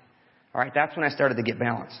balanced. All right. That's when I started to get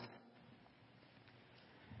balanced.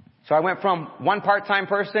 So I went from one part-time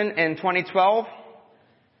person in 2012,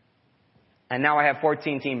 and now I have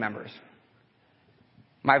 14 team members.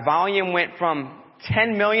 My volume went from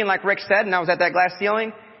 10 million, like Rick said, and I was at that glass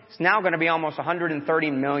ceiling. It's now going to be almost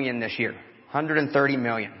 130 million this year. 130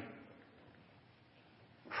 million.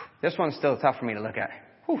 This one's still tough for me to look at.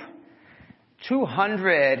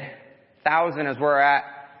 200,000 is where we're at,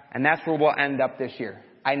 and that's where we'll end up this year.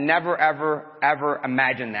 I never, ever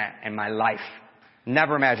imagined that in my life.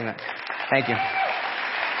 Never imagined it. Thank you.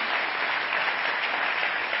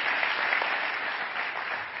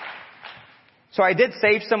 So I did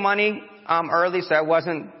save some money early, so I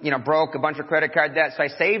wasn't, broke, a bunch of credit card debt. So I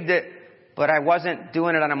saved it, but I wasn't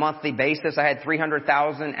doing it on a monthly basis. I had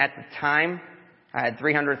 $300,000 at the time.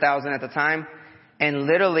 And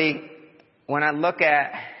literally, when I look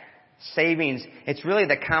at savings, it's really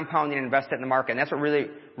the compounding and invest it in the market. And that's what really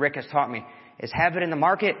Rick has taught me, is have it in the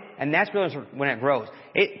market, and that's really when it grows.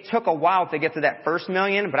 It took a while to get to that first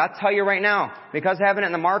million, but I'll tell you right now, because having it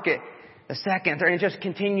in the market, the second, third, it just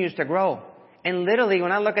continues to grow. And literally,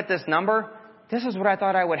 when I look at this number, this is what I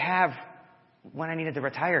thought I would have when I needed to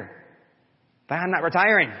retire. But I'm not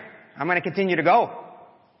retiring. I'm going to continue to go.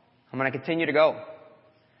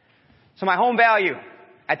 So my home value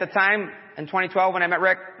at the time in 2012 when I met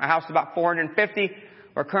Rick, my house was about $450,000.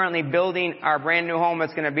 We're currently building our brand new home.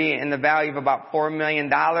 It's going to be in the value of about $4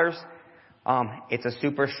 million. It's a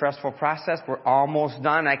super stressful process. We're almost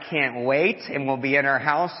done. I can't wait, and we'll be in our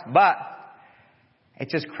house. But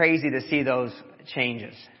it's just crazy to see those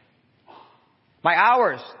changes. My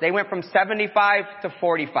hours, they went from 75 to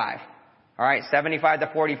 45. All right, 75 to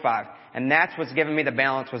 45. And that's what's given me the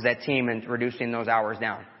balance, was that team and reducing those hours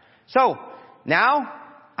down. So now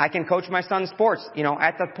I can coach my son's sports,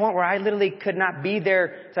 at the point where I literally could not be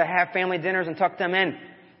there to have family dinners and tuck them in.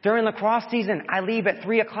 During lacrosse season, I leave at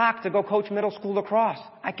 3:00 to go coach middle school lacrosse.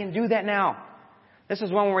 I can do that now. This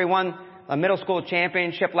is one where we won a middle school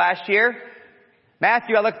championship last year.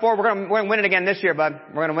 Matthew, I look forward. We're going to win it again this year, bud.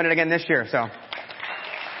 We're going to win it again this year. So,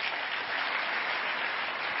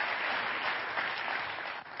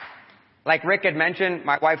 like Rick had mentioned,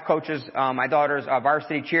 my wife coaches my daughter's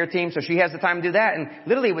varsity cheer team, so she has the time to do that. And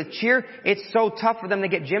literally with cheer, it's so tough for them to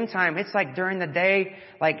get gym time. It's like during the day,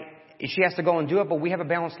 like she has to go and do it, but we have a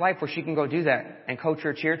balanced life where she can go do that and coach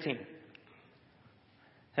her cheer team.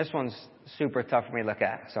 This one's super tough for me to look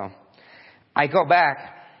at. So I go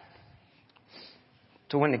back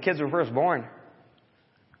to when the kids were first born.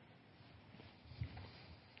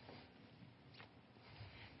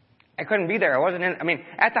 I couldn't be there.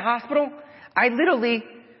 At the hospital, I literally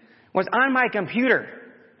was on my computer,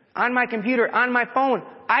 on my phone.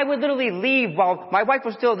 I would literally leave while my wife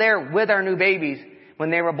was still there with our new babies when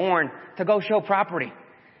they were born to go show property.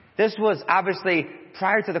 This was obviously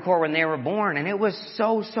prior to the core when they were born, and it was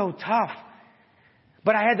so tough.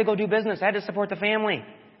 But I had to go do business. I had to support the family.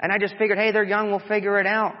 And I just figured, hey, they're young, we'll figure it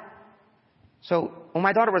out. So when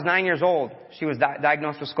my daughter was 9 years old, she was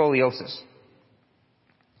diagnosed with scoliosis.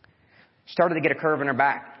 Started to get a curve in her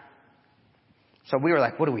back. So we were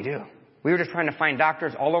like, what do we do? We were just trying to find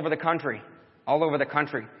doctors all over the country,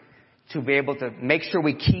 to be able to make sure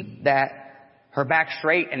we keep her back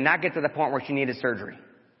straight and not get to the point where she needed surgery.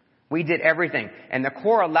 We did everything. And the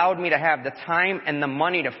core allowed me to have the time and the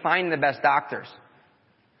money to find the best doctors.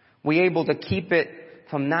 We were able to keep it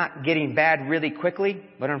from not getting bad really quickly,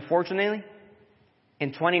 but unfortunately,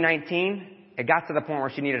 in 2019, it got to the point where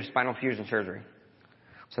she needed a spinal fusion surgery.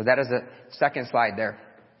 So that is the second slide there.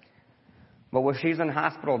 But when she's in the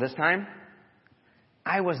hospital this time,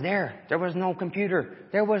 I was there. There was no computer.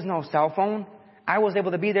 There was no cell phone. I was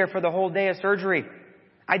able to be there for the whole day of surgery.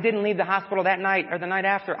 I didn't leave the hospital that night or the night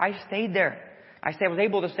after. I stayed there. I was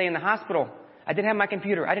able to stay in the hospital. I didn't have my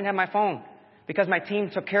computer. I didn't have my phone because my team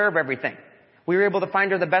took care of everything. We were able to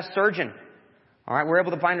find her the best surgeon. All right, we were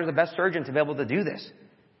able to find her the best surgeon to be able to do this.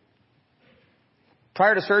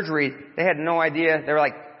 Prior to surgery, they had no idea. They were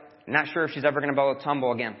like, not sure if she's ever going to be able to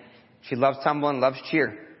tumble again. She loves tumbling, loves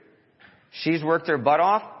cheer. She's worked her butt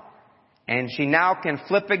off, and she now can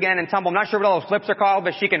flip again and tumble. I'm not sure what all those flips are called,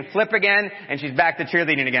 but she can flip again, and she's back to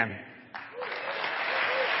cheerleading again.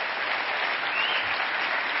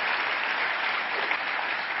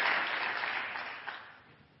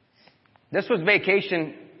 This was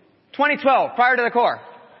vacation 2012, prior to the core.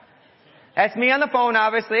 That's me on the phone,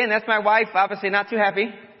 obviously, and that's my wife, obviously not too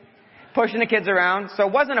happy, pushing the kids around. So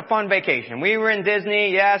it wasn't a fun vacation. We were in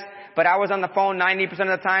Disney, yes, but I was on the phone 90%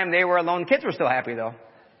 of the time. They were alone. Kids were still happy, though.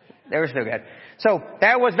 They were still good. So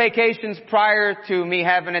that was vacations prior to me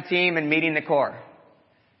having a team and meeting the core.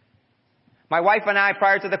 My wife and I,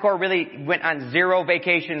 prior to the core, really went on 0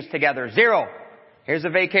 vacations together. 0. Here's a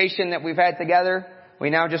vacation that we've had together. We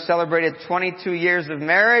now just celebrated 22 years of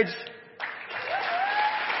marriage.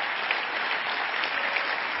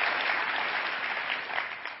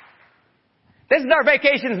 This is our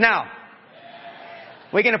vacations now.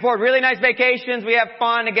 We can afford really nice vacations. We have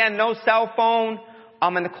fun. Again, no cell phone.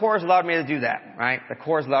 And the core has allowed me to do that, right? The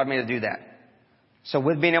core has allowed me to do that. So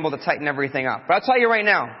with being able to tighten everything up. But I'll tell you right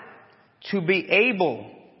now, to be able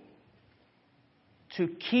to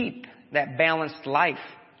keep that balanced life,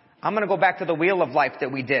 I'm going to go back to the wheel of life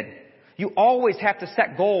that we did. You always have to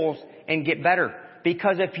set goals and get better.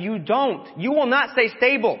 Because if you don't, you will not stay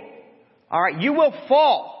stable. All right? You will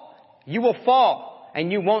fall. You will fall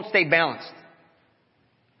and you won't stay balanced.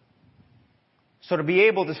 So to be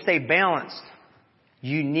able to stay balanced,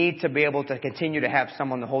 you need to be able to continue to have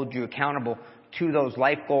someone to hold you accountable to those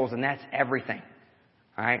life goals, and that's everything.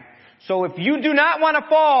 All right? So if you do not want to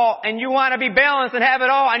fall and you want to be balanced and have it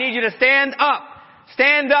all, I need you to stand up.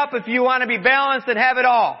 Stand up if you want to be balanced and have it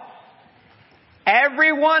all.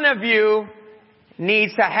 Every one of you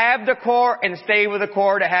needs to have the core and stay with the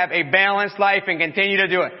core to have a balanced life and continue to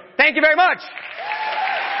do it. Thank you very much.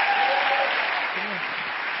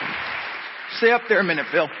 Stay up there a minute,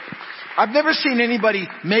 Phil. I've never seen anybody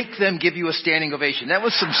make them give you a standing ovation. That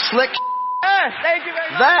was some slick. Yes, thank you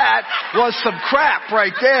very much. That was some crap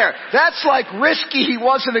right there. That's like risky. He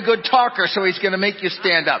wasn't a good talker, so he's going to make you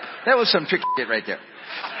stand up. That was some tricky shit right there.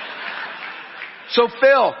 So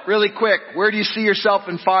Phil, really quick, where do you see yourself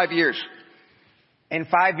in 5 years? In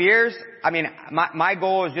 5 years, my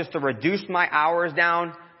goal is just to reduce my hours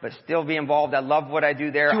down, but still be involved. I love what I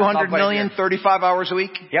do there. 200 million, 35 hours a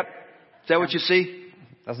week? Yep. Is that what you see?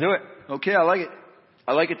 Let's do it. Okay, I like it.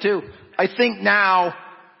 I like it too. I think now,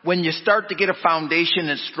 when you start to get a foundation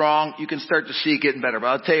that's strong, you can start to see it getting better. But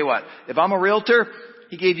I'll tell you what, if I'm a realtor,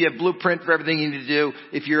 he gave you a blueprint for everything you need to do.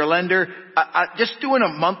 If you're a lender, just doing a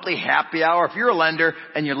monthly happy hour. If you're a lender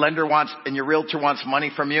and your realtor wants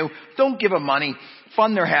money from you, don't give them money.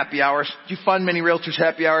 Fund their happy hours. Do you fund many realtors'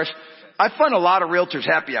 happy hours? I fund a lot of realtors'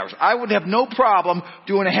 happy hours. I would have no problem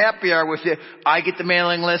doing a happy hour with you. I get the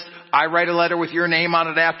mailing list. I write a letter with your name on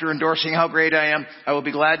it after endorsing how great I am. I will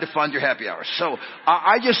be glad to fund your happy hours. So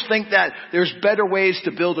I just think that there's better ways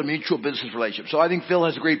to build a mutual business relationship. So I think Phil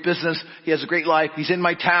has a great business. He has a great life. He's in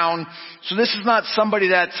my town. So this is not somebody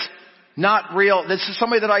that's not real. This is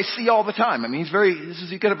somebody that I see all the time. I mean,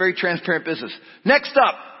 he's got a very transparent business. Next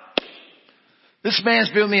up, this man's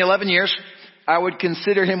been with me 11 years. I would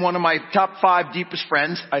consider him one of my top 5 deepest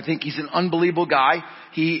friends. I think he's an unbelievable guy.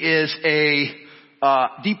 He is a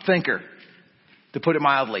deep thinker, to put it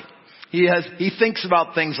mildly. He thinks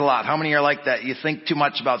about things a lot. How many are like that? You think too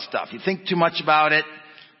much about stuff. You think too much about it.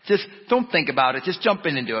 Just don't think about it. Just jump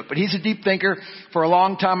in and do it. But he's a deep thinker. For a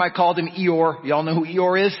long time, I called him Eeyore. Y'all know who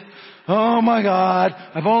Eeyore is? Oh my God,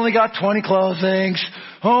 I've only got 20 closings.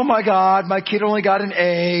 Oh my God, my kid only got an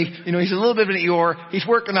A. You know, he's a little bit of an Eeyore. He's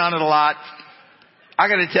working on it a lot. I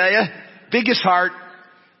gotta tell you, biggest heart.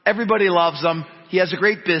 Everybody loves him. He has a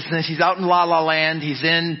great business. He's out in La La Land. He's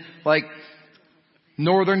in like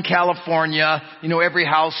Northern California. You know, every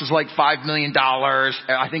house is like $5 million.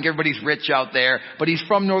 I think everybody's rich out there, but he's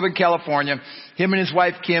from Northern California. Him and his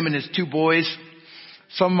wife Kim and his 2 boys,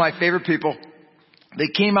 some of my favorite people. They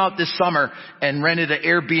came out this summer and rented an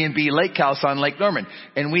Airbnb lake house on Lake Norman.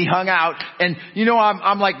 And we hung out. And you know,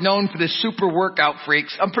 I'm like known for this super workout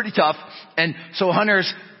freaks. I'm pretty tough. And so Hunter's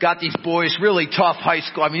got these boys, really tough high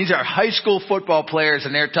school. I mean, these are high school football players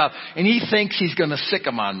and they're tough. And he thinks he's going to sick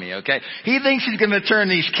them on me, okay? He thinks he's going to turn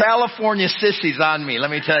these California sissies on me, let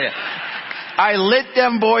me tell you. I lit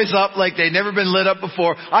them boys up like they'd never been lit up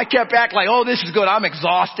before. I kept acting like, oh, this is good. I'm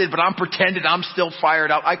exhausted, but I'm pretending I'm still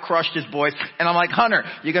fired up. I crushed his boys. And I'm like, Hunter,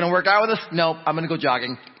 you going to work out with us? No, I'm going to go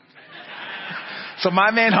jogging. So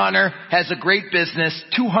my man Hunter has a great business,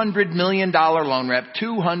 $200 million loan rep,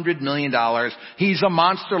 $200 million. He's a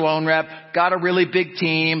monster loan rep, got a really big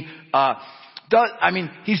team.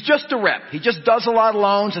 He's just a rep. He just does a lot of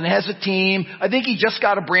loans and has a team. I think he just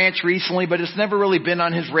got a branch recently, but it's never really been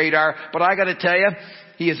on his radar. But I got to tell you,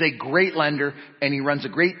 he is a great lender and he runs a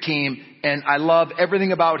great team. And I love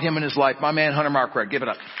everything about him in his life. My man, Hunter Marquardt. Give it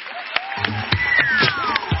up.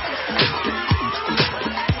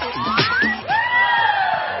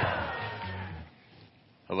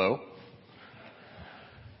 Hello.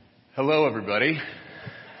 Hello, everybody.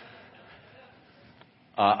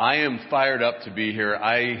 I am fired up to be here.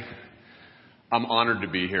 I'm honored to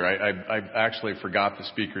be here. I actually forgot the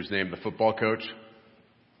speaker's name, the football coach.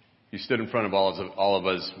 He stood in front of all of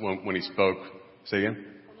us when he spoke. Say again?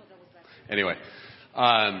 Anyway.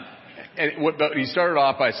 But he started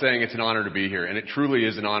off by saying it's an honor to be here, and it truly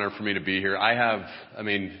is an honor for me to be here.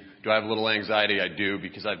 do I have a little anxiety? I do,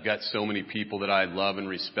 because I've got so many people that I love and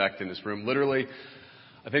respect in this room. Literally,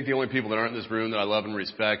 I think the only people that aren't in this room that I love and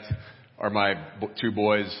respect are my 2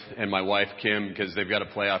 boys and my wife Kim, because they've got a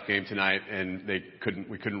playoff game tonight and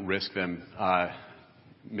we couldn't risk them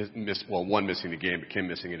one missing the game, but Kim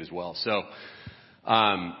missing it as well. So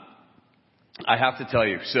I have to tell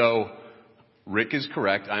you, so Rick is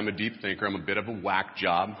correct. I'm a deep thinker. I'm a bit of a whack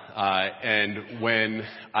job. And when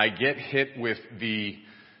I get hit with the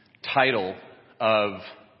title of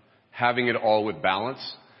having it all with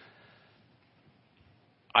balance,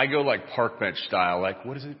 I go like park bench style, like,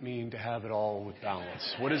 what does it mean to have it all with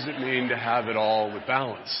balance? What does it mean to have it all with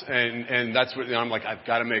balance? And that's what, I'm like, I've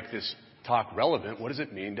got to make this talk relevant. What does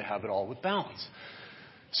it mean to have it all with balance?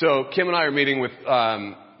 So Kim and I are meeting with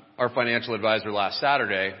our financial advisor last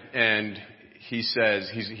Saturday, and he says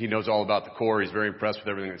he knows all about the core. He's very impressed with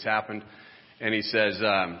everything that's happened. And he says,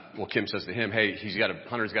 Kim says to him, hey,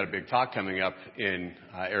 Hunter's got a big talk coming up in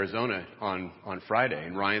Arizona on Friday.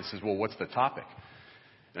 And Ryan says, well, what's the topic?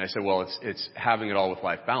 And I said, well, it's having it all with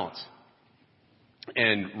life balance.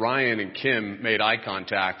 And Ryan and Kim made eye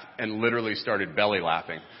contact and literally started belly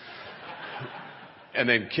laughing. And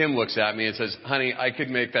then Kim looks at me and says, honey, I could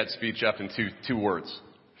make that speech up in two words.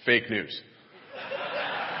 Fake news.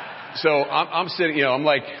 So I'm sitting, I'm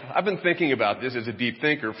like, I've been thinking about this as a deep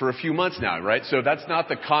thinker for a few months now, right? So that's not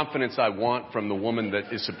the confidence I want from the woman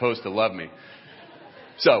that is supposed to love me.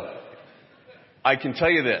 So I can tell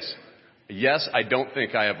you this. Yes, I don't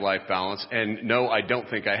think I have life balance, and no, I don't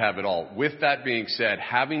think I have it all. With that being said,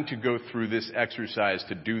 having to go through this exercise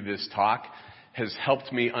to do this talk has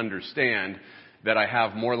helped me understand that I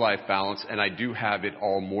have more life balance, and I do have it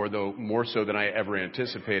all more so than I ever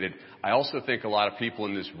anticipated. I also think a lot of people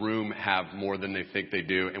in this room have more than they think they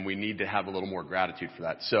do, and we need to have a little more gratitude for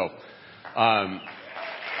that. So,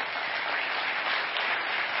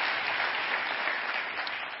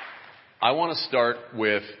 I want to start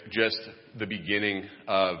with just the beginning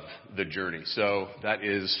of the journey. So that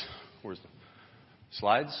is, where's the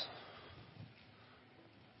slides?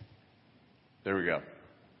 There we go.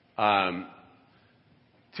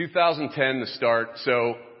 2010, the start.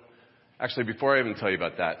 So actually, before I even tell you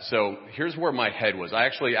about that, so here's where my head was. I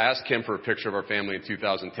actually asked Kim for a picture of our family in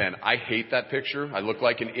 2010. I hate that picture. I look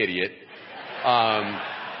like an idiot.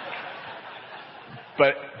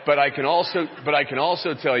 But I can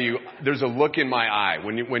also tell you there's a look in my eye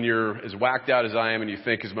when you're as whacked out as I am and you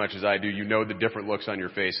think as much as I do, you know the different looks on your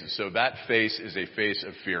faces. So that face is a face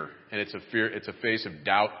of fear, and it's a face of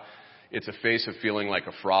doubt. It's a face of feeling like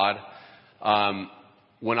a fraud.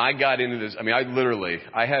 When I got into this, I mean,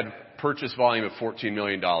 I had purchase volume of $14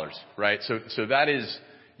 million, right? So that is,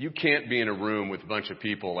 you can't be in a room with a bunch of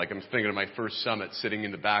people. Like I'm thinking of my first summit sitting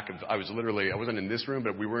in the back of, I wasn't in this room,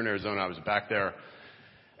 but we were in Arizona. I was back there.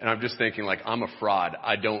 And I'm just thinking like, I'm a fraud.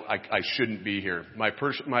 I shouldn't be here. My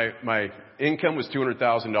income was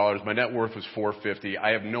 $200,000. My net worth was $450. I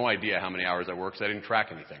have no idea how many hours I worked because I didn't track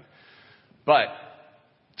anything. But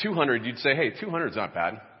 200, you'd say, hey, 200 is not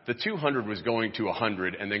bad. The 200 was going to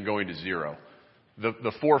 100 and then going to 0.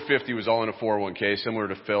 The 450 was all in a 401k, similar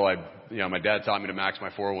to Phil. My dad taught me to max my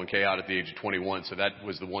 401k out at the age of 21, so that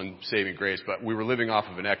was the one saving grace. But we were living off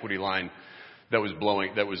of an equity line that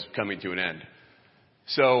was coming to an end.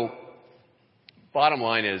 So, bottom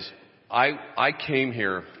line is, I came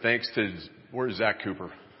here thanks to, where's Zach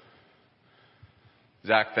Cooper?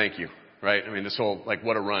 Zach, thank you. Right? I mean, this whole, like,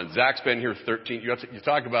 what a run. Zach's been here 13, you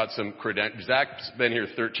talk about some credentials. Zach's been here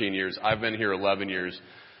 13 years. I've been here 11 years.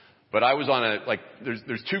 But I was on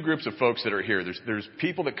there's two groups of folks that are here. There's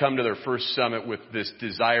people that come to their first summit with this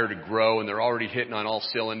desire to grow, and they're already hitting on all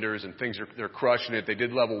cylinders, and they're crushing it. They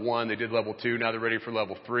did level 1, they did level 2, now they're ready for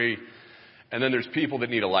level 3. And then there's people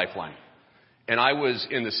that need a lifeline. And I was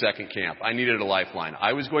in the second camp. I needed a lifeline.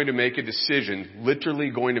 I was going to make a decision,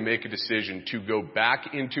 literally going to make a decision to go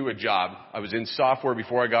back into a job. I was in software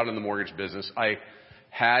before I got in the mortgage business. I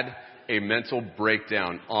had a mental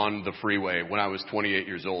breakdown on the freeway when I was 28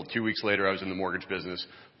 years old. 2 weeks later, I was in the mortgage business.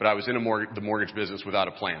 But I was in the mortgage business without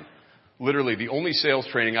a plan. Literally, the only sales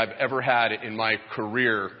training I've ever had in my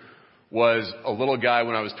career was a little guy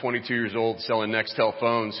when I was 22 years old selling Nextel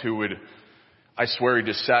phones who would, I swear he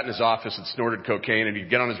just sat in his office and snorted cocaine, and he'd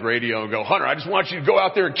get on his radio and go, Hunter, I just want you to go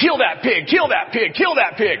out there and kill that pig, kill that pig, kill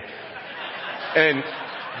that pig. And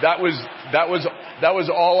that was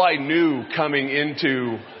all I knew coming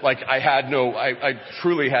into, like, I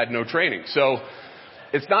truly had no training. So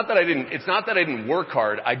it's not that I didn't work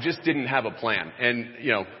hard. I just didn't have a plan.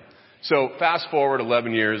 And, so fast forward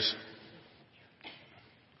 11 years.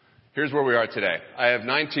 Here's where we are today. I have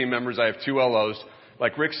 9 team members. I have 2 LOs.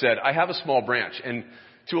 Like Rick said, I have a small branch. And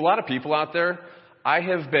to a lot of people out there, I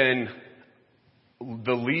have been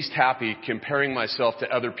the least happy comparing myself to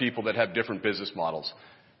other people that have different business models.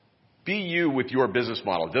 Be you with your business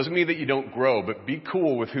model. It doesn't mean that you don't grow, but be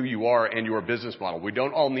cool with who you are and your business model. We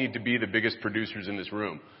don't all need to be the biggest producers in this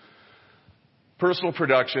room. Personal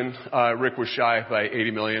production, Rick was shy by 80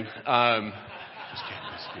 million.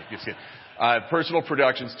 Just kidding. Personal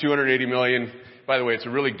production's 280 million. By the way, it's a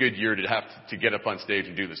really good year to have to get up on stage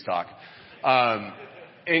and do this talk.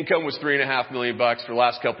 Income was $3.5 million for the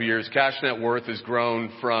last couple of years. Cash net worth has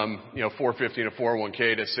grown from, 450 in a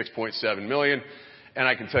 401k to 6.7 million. And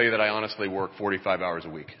I can tell you that I honestly work 45 hours a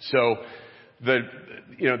week. So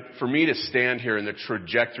for me to stand here in the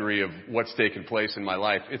trajectory of what's taken place in my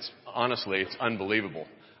life, it's unbelievable.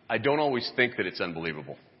 I don't always think that it's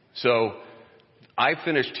unbelievable. So I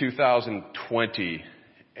finished 2020,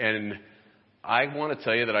 and I want to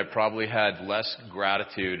tell you that I probably had less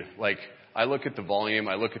gratitude. Like, I look at the volume,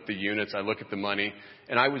 I look at the units, I look at the money,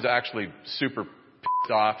 and I was actually super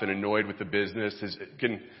pissed off and annoyed with the business.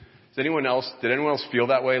 Did anyone else feel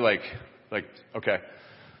that way? Like, okay.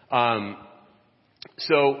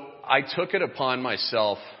 So I took it upon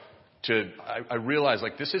myself I realized,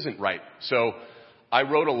 like, this isn't right. So I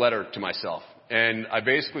wrote a letter to myself, and I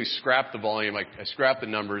basically scrapped the volume. I scrapped the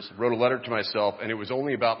numbers, wrote a letter to myself, and it was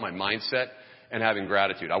only about my mindset and having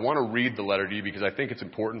gratitude. I want to read the letter to you because I think it's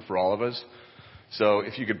important for all of us. So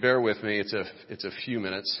if you could bear with me, it's a few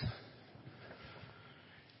minutes.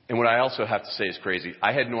 And what I also have to say is crazy.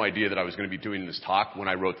 I had no idea that I was going to be doing this talk when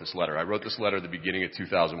I wrote this letter. I wrote this letter at the beginning of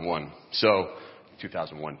 2001. So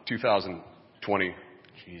 2020,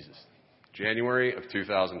 Jesus, January of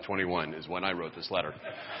 2021 is when I wrote this letter.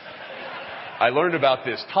 I learned about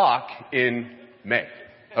this talk in May.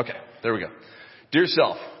 Okay, there we go. Dear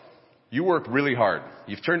self, you work really hard.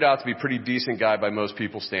 You've turned out to be a pretty decent guy by most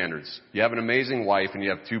people's standards. You have an amazing wife and you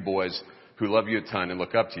have 2 boys who love you a ton and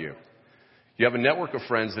look up to you. You have a network of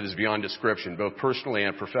friends that is beyond description, both personally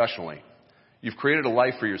and professionally. You've created a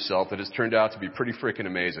life for yourself that has turned out to be pretty freaking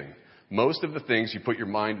amazing. Most of the things you put your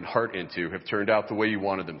mind and heart into have turned out the way you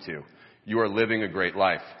wanted them to. You are living a great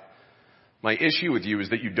life. My issue with you is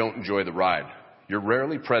that you don't enjoy the ride. You're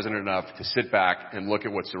rarely present enough to sit back and look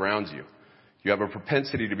at what surrounds you. You have a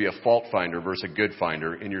propensity to be a fault finder versus a good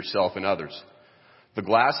finder in yourself and others. The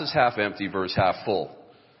glass is half empty versus half full.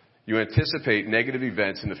 You anticipate negative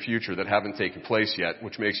events in the future that haven't taken place yet,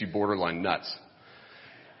 which makes you borderline nuts.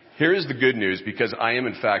 Here is the good news, because I am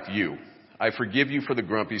in fact you. I forgive you for the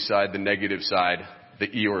grumpy side, the negative side, the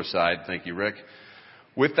Eeyore side. Thank you, Rick.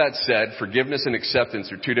 With that said, forgiveness and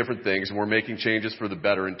acceptance are 2 different things, and we're making changes for the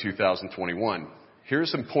better in 2021. Here are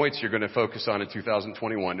some points you're going to focus on in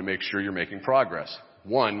 2021 to make sure you're making progress.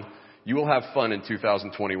 1, you will have fun in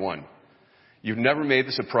 2021. You've never made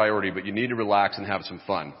this a priority, but you need to relax and have some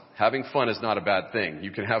fun. Having fun is not a bad thing.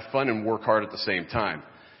 You can have fun and work hard at the same time.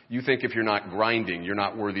 You think if you're not grinding, you're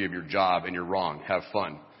not worthy of your job, and you're wrong. Have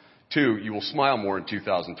fun. 2, you will smile more in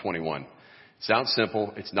 2021. Sounds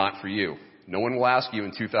simple. It's not for you. No one will ask you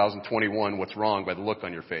in 2021 what's wrong by the look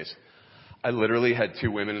on your face. I literally had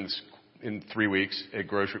 2 women in 3 weeks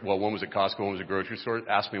at one was at Costco, one was at grocery store,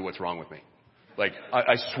 ask me what's wrong with me. Like,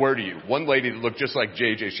 I swear to you, one lady that looked just like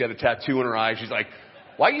JJ, she had a tattoo in her eye. She's like,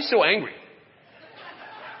 why are you so angry?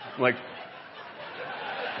 I'm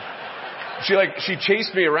she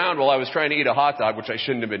chased me around while I was trying to eat a hot dog, which I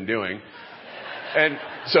shouldn't have been doing. And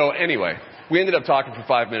so anyway, we ended up talking for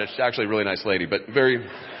 5 minutes. She's actually a really nice lady, but very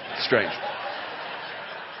strange.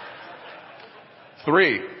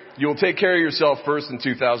 3, you will take care of yourself first in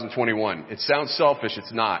 2021. It sounds selfish.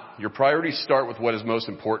 It's not. Your priorities start with what is most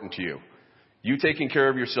important to you. You taking care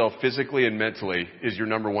of yourself physically and mentally is your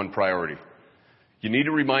number 1 priority. You need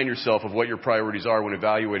to remind yourself of what your priorities are when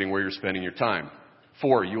evaluating where you're spending your time.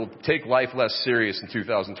 4, you will take life less serious in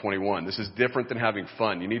 2021. This is different than having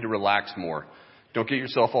fun. You need to relax more. Don't get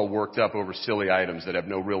yourself all worked up over silly items that have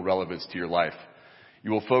no real relevance to your life.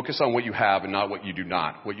 You will focus on what you have and not what you do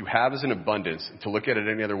not. What you have is in abundance, and to look at it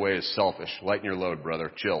any other way is selfish. Lighten your load,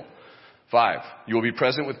 brother. Chill. 5, you will be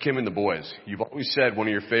present with Kim and the boys. You've always said one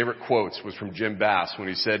of your favorite quotes was from Jim Bass when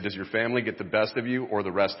he said, does your family get the best of you or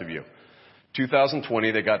the rest of you?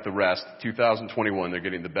 2020, they got the rest. 2021, they're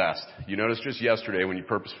getting the best. You noticed just yesterday when you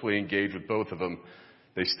purposefully engage with both of them,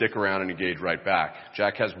 they stick around and engage right back.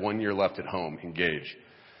 Jack has 1 year left at home. Engage.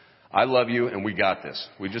 I love you, and we got this.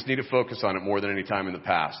 We just need to focus on it more than any time in the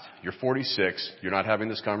past. You're 46. You're not having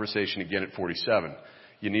this conversation again at 47.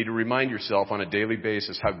 You need to remind yourself on a daily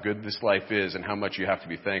basis how good this life is and how much you have to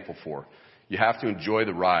be thankful for. You have to enjoy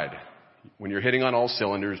the ride. When you're hitting on all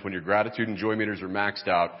cylinders, when your gratitude and joy meters are maxed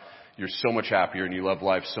out, you're so much happier and you love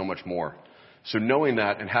life so much more. So knowing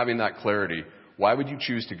that and having that clarity, why would you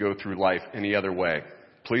choose to go through life any other way?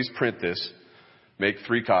 Please print this. Make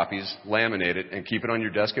 3 copies, laminate it, and keep it on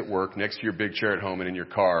your desk at work, next to your big chair at home, and in your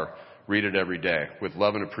car. Read it every day. With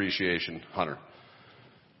love and appreciation, Hunter.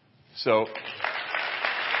 So,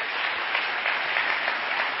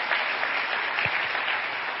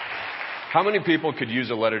 how many people could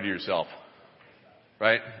use a letter to yourself?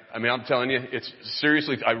 Right? I mean, I'm telling you, it's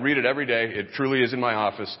seriously, I read it every day. It truly is in my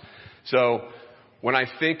office. So, when I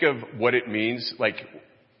think of what it means,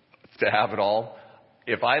 to have it all,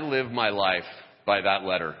 if I live my life by that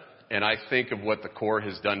letter, and I think of what the Corps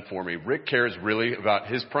has done for me. Rick cares really about,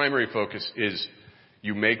 his primary focus is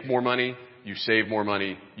you make more money, you save more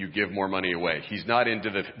money, you give more money away. He's not into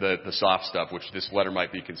the soft stuff, which this letter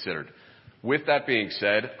might be considered. With that being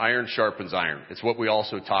said, iron sharpens iron. It's what we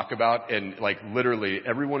also talk about, and literally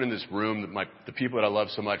everyone in this room, the people that I love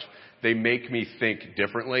so much, they make me think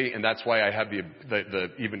differently, and that's why I have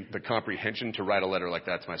even the comprehension to write a letter like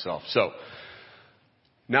that to myself. So,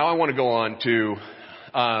 now I want to go on to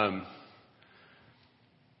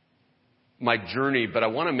my journey, but I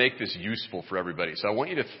want to make this useful for everybody. So I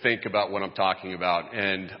want you to think about what I'm talking about,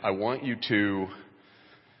 and I want you to,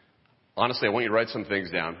 honestly, I want you to write some things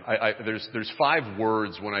down. There's 5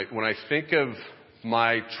 words when I think of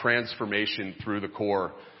my transformation through the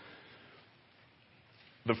Corps.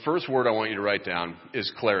 The first word I want you to write down is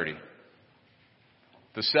clarity.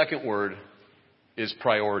 The second word is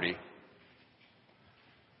priority.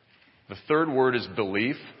 The third word is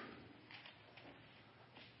belief.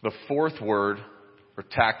 The fourth word are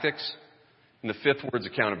tactics. And the fifth word is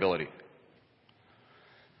accountability.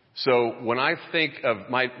 So when I think of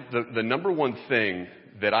the number one thing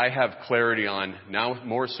that I have clarity on now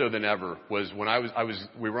more so than ever was when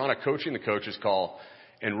we were on a coaching the coaches call,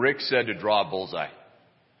 and Rick said to draw a bullseye.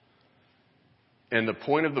 And the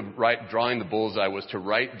point of drawing the bullseye was to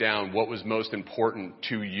write down what was most important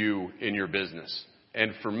to you in your business.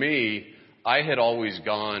 And for me, I had always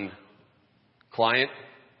gone client,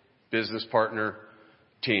 business partner,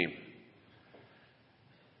 team.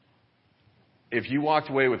 If you walked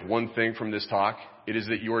away with one thing from this talk, it is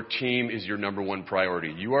that your team is your number one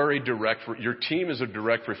priority. Your team is a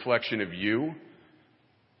direct reflection of you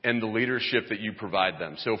and the leadership that you provide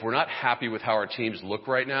them. So if we're not happy with how our teams look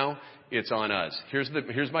right now, it's on us.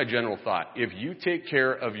 Here's my general thought. If you take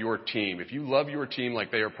care of your team, if you love your team like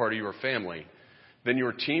they are part of your family, then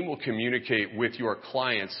your team will communicate with your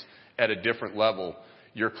clients at a different level.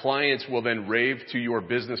 Your clients will then rave to your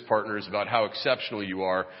business partners about how exceptional you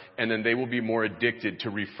are, and then they will be more addicted to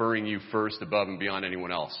referring you first above and beyond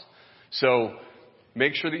anyone else. So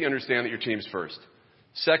make sure that you understand that your team's first.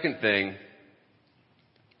 Second thing,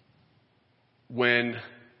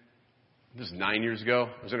 this is 9 years ago,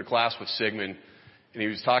 I was in a class with Sigmund, and he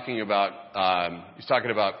was talking about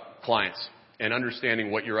clients and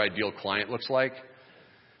understanding what your ideal client looks like.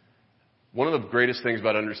 One of the greatest things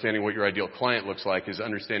about understanding what your ideal client looks like is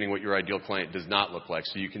understanding what your ideal client does not look like,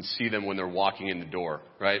 so you can see them when they're walking in the door,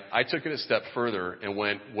 right? I took it a step further and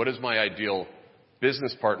went, what does my ideal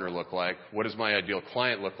business partner look like? What does my ideal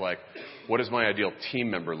client look like? What does my ideal team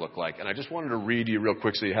member look like? And I just wanted to read you real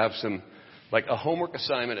quick so you have some, like a homework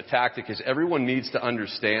assignment, a tactic is everyone needs to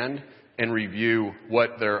understand and review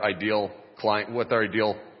what their ideal client, what their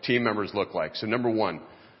ideal team members look like. So number one,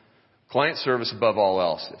 client service above all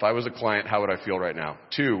else. If I was a client, how would I feel right now?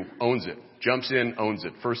 2, owns it. Jumps in, owns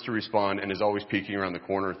it. First to respond and is always peeking around the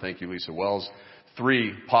corner. Thank you, Lisa Wells.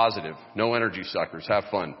 3, positive. No energy suckers. Have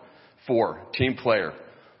fun. 4, team player.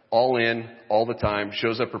 All in, all the time.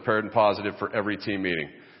 Shows up prepared and positive for every team meeting.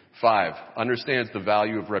 5, understands the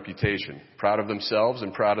value of reputation. Proud of themselves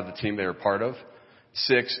and proud of the team they are part of.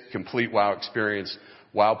 6, complete wow experience.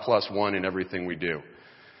 Wow +1 in everything we do.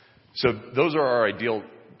 So those are our ideal.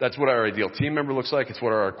 That's what our ideal team member looks like. It's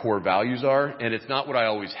what our core values are. And it's not what I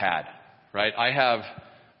always had, right?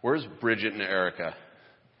 Where's Bridget and Erica?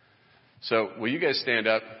 So will you guys stand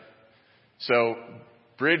up? So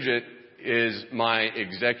Bridget is my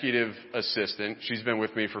executive assistant. She's been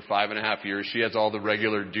with me for 5.5 years. She has all the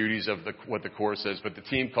regular duties of what the course says, but the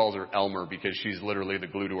team calls her Elmer because she's literally the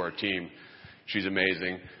glue to our team. She's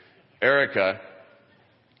amazing. Erica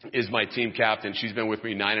is my team captain. She's been with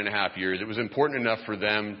me 9.5 years. It was important enough for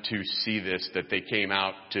them to see this that they came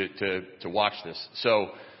out to watch this. So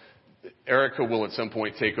Erica will at some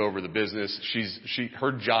point take over the business.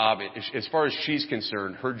 Her job, as far as she's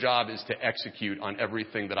concerned, her job is to execute on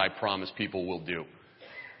everything that I promise people will do.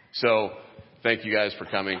 So thank you guys for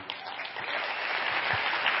coming.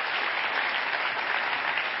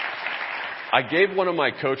 I gave one of my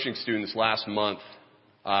coaching students last month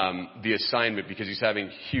the assignment because he's having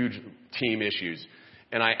huge team issues.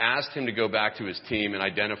 And I asked him to go back to his team and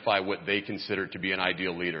identify what they consider to be an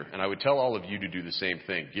ideal leader. And I would tell all of you to do the same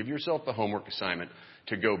thing. Give yourself the homework assignment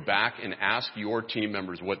to go back and ask your team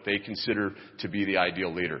members what they consider to be the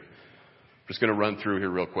ideal leader. I'm just going to run through here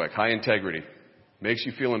real quick. High integrity. Makes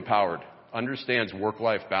you feel empowered. Understands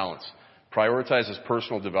work-life balance. Prioritizes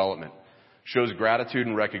personal development. Shows gratitude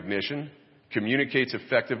and recognition. Communicates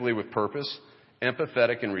effectively with purpose.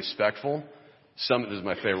 Empathetic and respectful. This is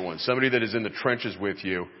my favorite one. Somebody that is in the trenches with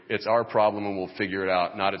you. It's our problem and we'll figure it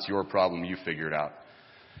out. Not it's your problem, you figure it out.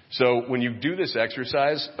 So when you do this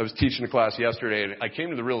exercise, I was teaching a class yesterday and I came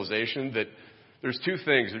to the realization that there's two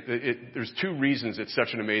things. There's two reasons it's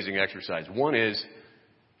such an amazing exercise. One is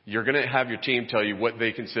you're going to have your team tell you what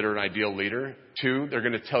they consider an ideal leader. 2, they're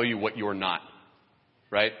going to tell you what you're not.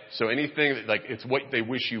 Right? So anything, like it's what they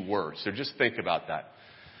wish you were. So just think about that.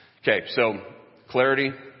 Okay, so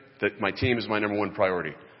clarity. That my team is my number one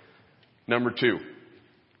priority. Number 2,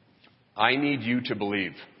 I need you to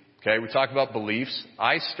believe. Okay, we talk about beliefs.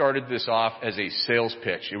 I started this off as a sales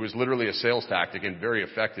pitch. It was literally a sales tactic and very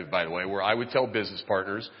effective, by the way, where I would tell business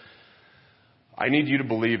partners, I need you to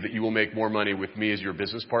believe that you will make more money with me as your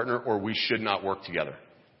business partner or we should not work together.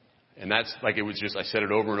 And that's like it was just, I said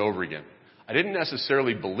it over and over again. I didn't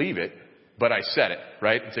necessarily believe it, but I said it,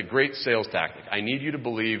 right? It's a great sales tactic. I need you to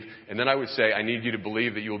believe, and then I would say, I need you to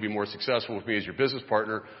believe that you will be more successful with me as your business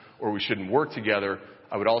partner, or we shouldn't work together.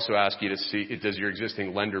 I would also ask you to see, does your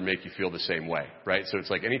existing lender make you feel the same way, right? So it's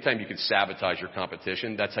like anytime you can sabotage your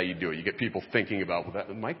competition, that's how you do it. You get people thinking about,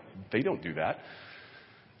 well, Mike, they don't do that.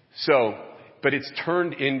 So, but it's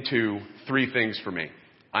turned into 3 things for me.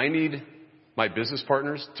 I need my business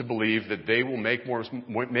partners to believe that they will make more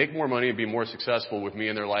money and be more successful with me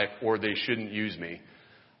in their life, or they shouldn't use me.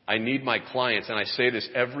 I need my clients, and I say this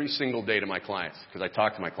every single day to my clients, because I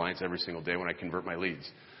talk to my clients every single day when I convert my leads.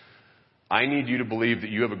 I need you to believe that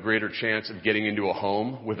you have a greater chance of getting into a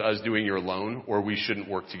home with us doing your loan, or we shouldn't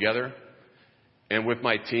work together. And with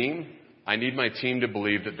my team, I need my team to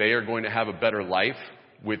believe that they are going to have a better life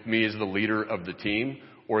with me as the leader of the team,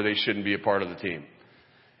 or they shouldn't be a part of the team.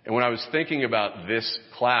 And when I was thinking about this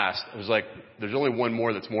class, I was like, there's only one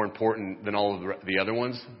more that's more important than all of the other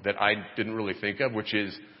ones that I didn't really think of, which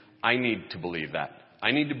is I need to believe that.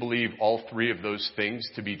 I need to believe all three of those things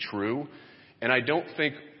to be true. And I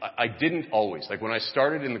didn't always. Like when I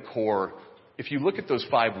started in the core, if you look at those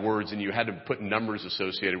 5 words and you had to put numbers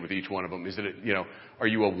associated with each one of them,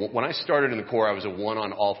 when I started in the core, I was a 1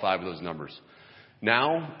 on all 5 of those numbers.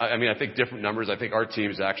 Now, I think different numbers. I think our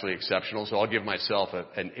team is actually exceptional, so I'll give myself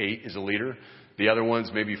an 8 as a leader. The other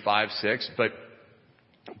ones maybe 5, 6. But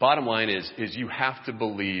bottom line is you have to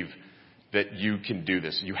believe that you can do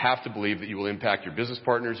this. You have to believe that you will impact your business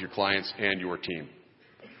partners, your clients, and your team.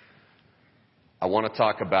 I want to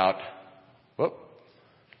talk about, I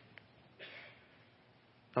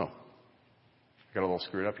got a little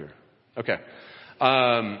screwed up here. Okay.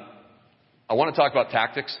 I want to talk about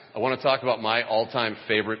tactics. I want to talk about my all-time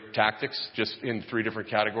favorite tactics, just in 3 different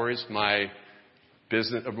categories. My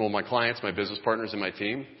clients, my business partners, and my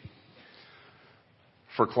team.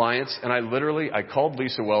 For clients, and I called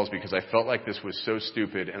Lisa Wells because I felt like this was so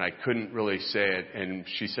stupid and I couldn't really say it, and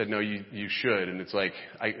she said, no, you should. And it's like,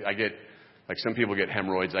 I get, like some people get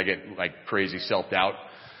hemorrhoids, I get like crazy self-doubt.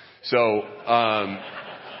 So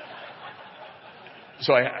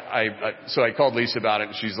I called Lisa about it,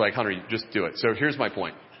 and she's like, Hunter, just do it. So here's my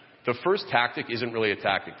point. The first tactic isn't really a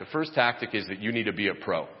tactic. The first tactic is that you need to be a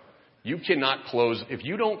pro. You cannot close, if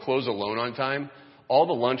you don't close a loan on time, all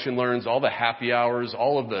the lunch and learns, all the happy hours,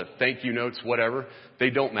 all of the thank you notes, whatever, they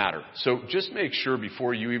don't matter. So just make sure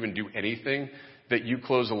before you even do anything that you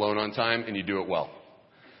close a loan on time and you do it well.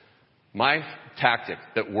 My tactic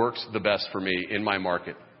that works the best for me in my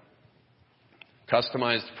market,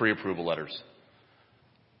 customized pre-approval letters.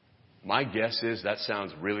 My guess is that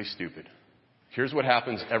sounds really stupid. Here's what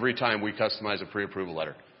happens every time we customize a pre-approval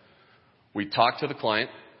letter. We talk to the client,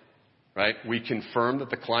 right? We confirm that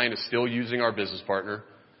the client is still using our business partner.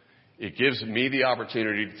 It gives me the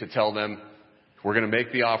opportunity to tell them, we're going to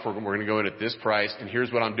make the offer, we're going to go in at this price, and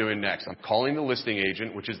here's what I'm doing next. I'm calling the listing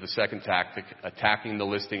agent, which is the second tactic, attacking the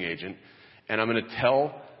listing agent, and I'm going to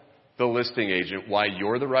tell the listing agent why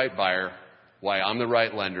you're the right buyer, why I'm the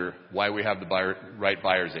right lender, why we have the right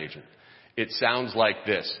buyer's agent. It sounds like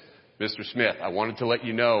this. Mr. Smith, I wanted to let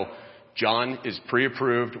you know John is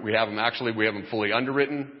pre-approved. We have him fully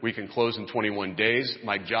underwritten. We can close in 21 days.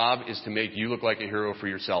 My job is to make you look like a hero for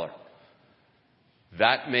your seller.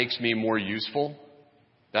 That makes me more useful.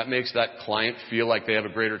 That makes that client feel like they have a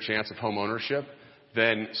greater chance of home ownership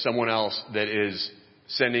than someone else that is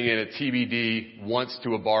sending in a TBD once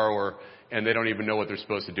to a borrower and they don't even know what they're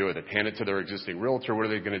supposed to do with it. Hand it to their existing realtor. What are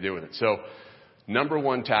they going to do with it? So, number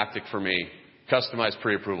 1 tactic for me, customize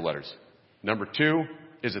pre-approval letters. Number 2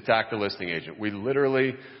 is attack the listing agent.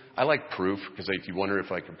 I like proof because you wonder if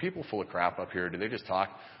are people full of crap up here? Do they just talk?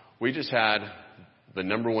 We just had the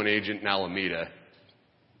number 1 agent in Alameda,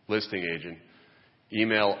 listing agent,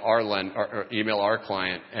 email our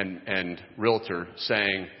client and realtor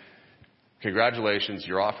saying, congratulations,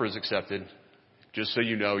 your offer is accepted. Just so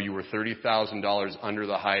you know, you were $30,000 under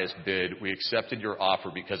the highest bid. We accepted your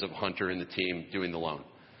offer because of Hunter and the team doing the loan.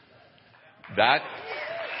 But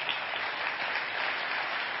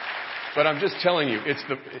I'm just telling you,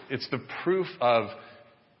 it's the proof of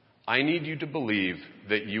I need you to believe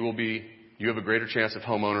that you have a greater chance of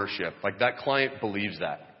home ownership. Like that client believes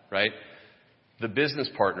that, right? The business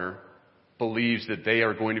partner believes that they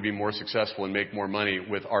are going to be more successful and make more money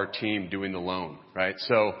with our team doing the loan, right?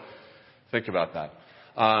 So think about that.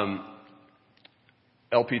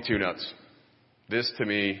 LP2 notes. This to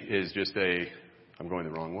me is just I'm going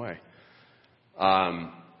the wrong way. Are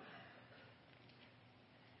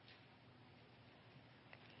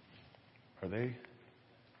they?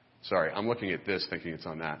 Sorry, I'm looking at this thinking it's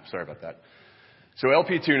on that. Sorry about that. So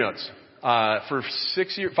LP2 notes. For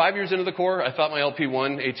 5 years into the core, I thought my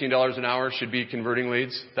LP1, $18 an hour, should be converting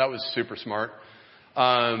leads. That was super smart.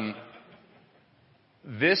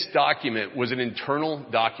 This document was an internal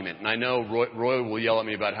document, and I know Roy will yell at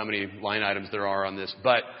me about how many line items there are on this,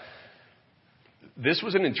 but this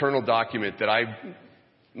was an internal document that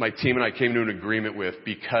my team and I came to an agreement with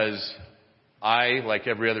because I, like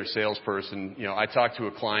every other salesperson, I talk to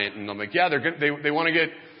a client and I'm like, yeah, they want to get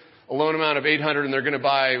a loan amount of $800 and they're going to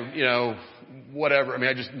buy, whatever. I mean,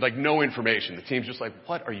 I just like no information. The team's just like,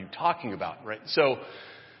 what are you talking about? Right? So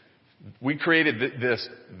we created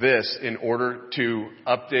this in order to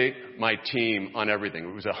update my team on everything.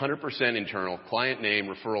 It was 100% internal. Client name,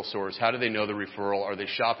 referral source. How do they know the referral? Are they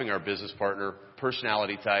shopping our business partner?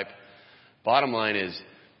 Personality type. Bottom line is,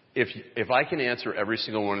 if I can answer every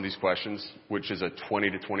single one of these questions, which is a 20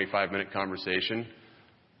 to 25 minute conversation,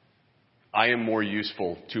 I am more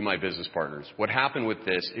useful to my business partners. What happened with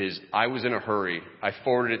this is I was in a hurry. I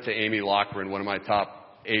forwarded it to Amy Lochran, one of my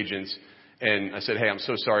top agents, and I said, hey, I'm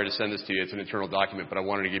so sorry to send this to you. It's an internal document, but I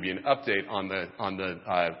wanted to give you an update on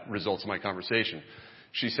the results of my conversation.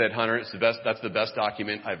 She said, Hunter, that's the best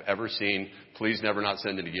document I've ever seen. Please never not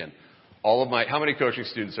send it again. How many coaching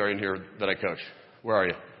students are in here that I coach? Where are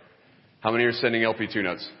you? How many are sending LP2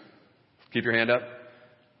 notes? Keep your hand up.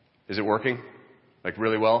 Is it working? Like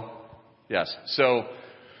really well? Yes. So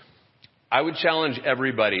I would challenge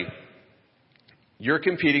everybody. You're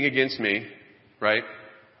competing against me, right?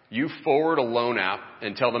 You forward a loan app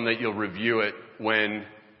and tell them that you'll review it when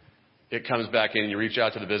it comes back in. You reach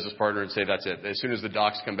out to the business partner and say, that's it. As soon as the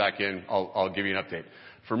docs come back in, I'll give you an update.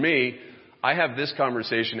 For me, I have this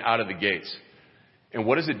conversation out of the gates. And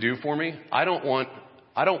what does it do for me? I don't want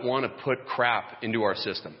to put crap into our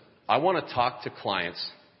system. I want to talk to clients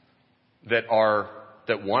that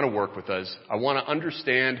want to work with us. I want to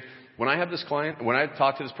understand when I have this client, when I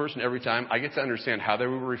talk to this person every time, I get to understand how they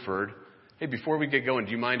were referred. Hey, before we get going,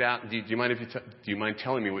 do you mind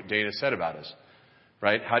telling me what Dana said about us?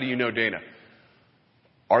 Right? How do you know Dana?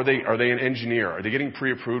 Are they an engineer? Are they getting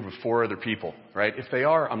pre-approved with 4 other people? Right? If they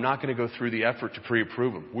are, I'm not going to go through the effort to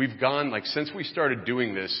pre-approve them. We've gone, since we started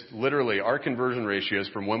doing this, literally our conversion ratios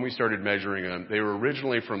from when we started measuring them, they were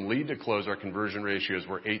originally from lead to close, our conversion ratios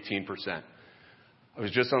were 18%. I was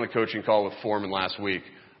just on the coaching call with Foreman last week.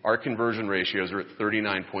 Our conversion ratios are at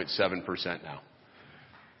 39.7% now.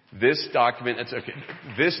 This document,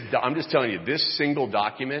 I'm just telling you, this single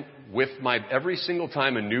document with every single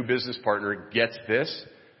time a new business partner gets this,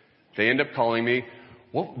 they end up calling me.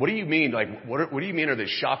 What do you mean? What do you mean? Are they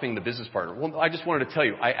shopping the business partner? Well, I just wanted to tell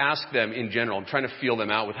you. I ask them in general. I'm trying to feel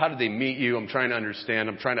them out with how did they meet you? I'm trying to understand.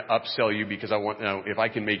 I'm trying to upsell you because I want to know if I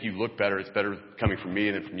can make you look better. It's better coming from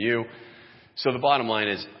me than from you. So the bottom line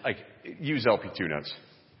is, use LP2 notes.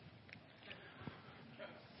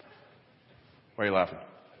 Why are you laughing?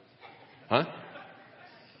 Huh?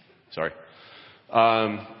 Sorry.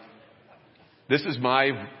 This is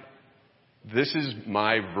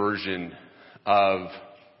my version of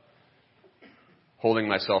holding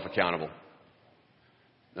myself accountable.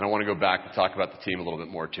 And I want to go back to talk about the team a little bit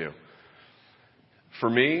more too. For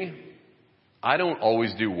me, I don't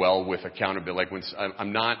always do well with accountability.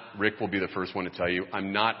 Rick will be the first one to tell you,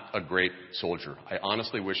 I'm not a great soldier. I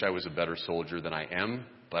honestly wish I was a better soldier than I am,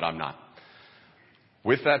 but I'm not.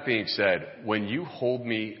 With that being said, when you hold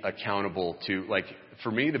me accountable to, for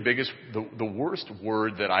me, the worst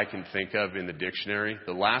word that I can think of in the dictionary,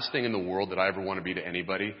 the last thing in the world that I ever want to be to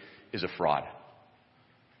anybody is a fraud.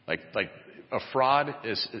 A fraud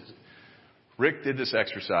is Rick did this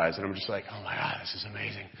exercise and I'm just like, oh my God, this is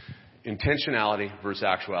amazing. Intentionality versus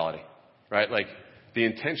actuality, right? The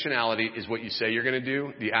intentionality is what you say you're going to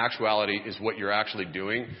do. The actuality is what you're actually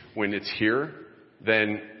doing. When it's here,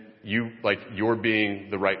 then you're being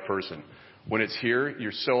the right person. When it's here,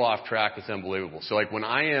 you're so off track, it's unbelievable. So when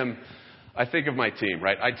I think of my team,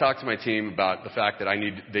 right? I talk to my team about the fact that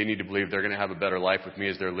they need to believe they're going to have a better life with me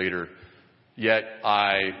as their leader. Yet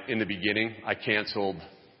in the beginning, I canceled,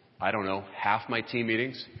 half my team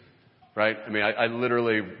meetings, right? I mean, I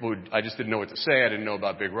literally I just didn't know what to say. I didn't know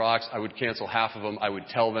about Big Rocks. I would cancel half of them. I would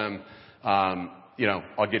tell them,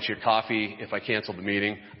 I'll get you a coffee. If I canceled the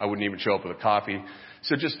meeting, I wouldn't even show up with a coffee.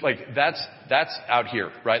 So just that's out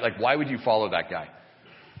here, right? Why would you follow that guy?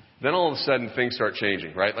 Then all of a sudden things start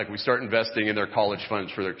changing, right? We start investing in their college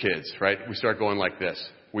funds for their kids, right? We start going like this.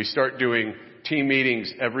 We start doing team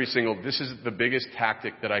meetings this is the biggest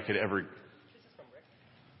tactic that I could ever.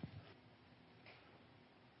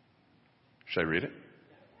 Should I read it?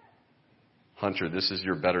 Hunter, this is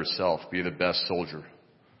your better self. Be the best soldier.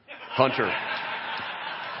 Hunter.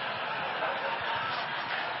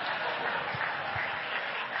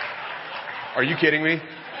 Are you kidding me?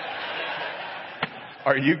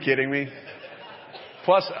 Are you kidding me?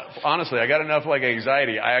 Plus, honestly, I got enough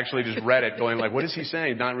anxiety. I actually just read it going what is he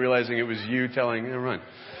saying? Not realizing it was you telling, never mind.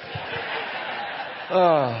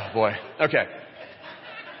 Oh, boy. Okay.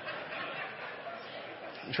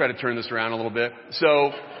 Try to turn this around a little bit.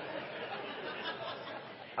 So,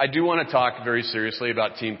 I do want to talk very seriously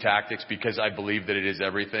about team tactics because I believe that it is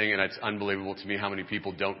everything, and it's unbelievable to me how many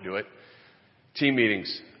people don't do it. Team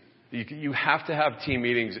meetings. You have to have team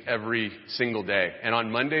meetings every single day. And on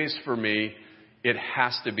Mondays, for me, it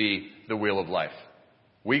has to be the Wheel of Life.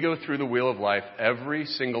 We go through the Wheel of Life every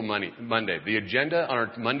single Monday. The agenda on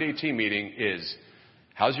our Monday team meeting is,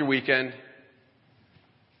 how's your weekend?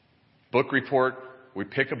 Book report. We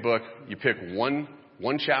pick a book. You pick one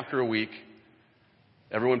chapter a week.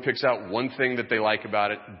 Everyone picks out one thing that they like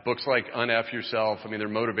about it. Books like Un-F Yourself. I mean, they're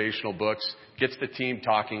motivational books. Gets the team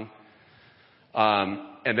talking.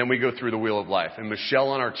 And then we go through the Wheel of Life. And Michelle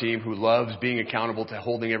on our team, who loves being accountable to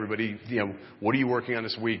holding everybody, what are you working on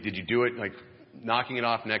this week? Did you do it? Like, knocking it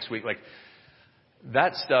off next week. Like,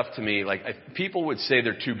 that stuff to me, people would say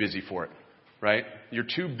they're too busy for it, right? You're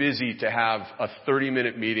too busy to have a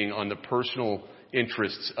 30-minute meeting on the personal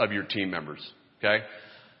interests of your team members, okay?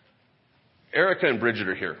 Erica and Bridget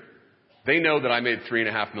are here. They know that I made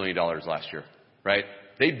 $3.5 million last year, right?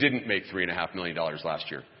 They didn't make $3.5 million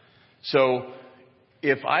last year. So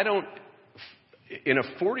if I don't, in a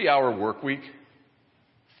 40-hour work week,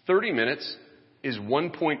 30 minutes is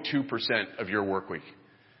 1.2% of your work week.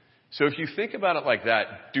 So if you think about it like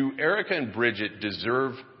that, do Erica and Bridget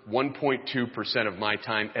deserve 1.2% of my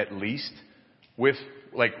time at least with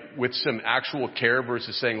some actual care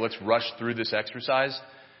versus saying, let's rush through this exercise?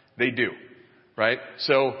 They do. Right?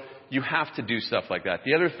 So you have to do stuff like that.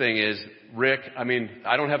 The other thing is, Rick,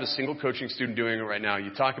 I don't have a single coaching student doing it right now.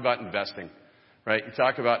 You talk about investing, right? You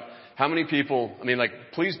talk about how many people,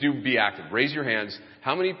 please do be active. Raise your hands.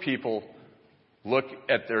 How many people look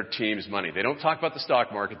at their team's money? They don't talk about the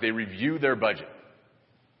stock market. They review their budget.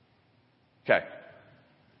 Okay.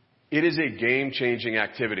 It is a game-changing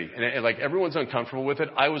activity. And everyone's uncomfortable with it.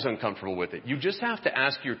 I was uncomfortable with it. You just have to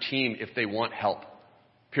ask your team if they want help.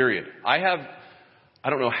 Period. I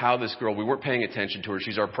don't know how this girl, we weren't paying attention to her.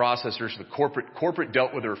 She's our processor. So the corporate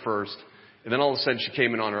dealt with her first. And then all of a sudden she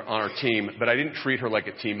came in on our team, but I didn't treat her like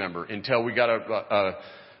a team member until we got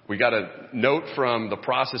a note from the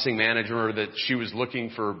processing manager that she was looking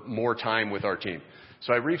for more time with our team.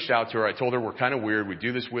 So I reached out to her. I told her we're kind of weird. We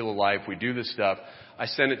do this Wheel of Life. We do this stuff. I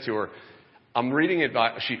sent it to her. I'm reading it.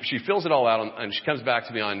 She fills it all out and she comes back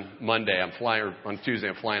to me on Monday. On Tuesday,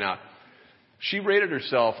 I'm flying out. She rated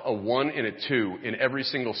herself a 1 and a 2 in every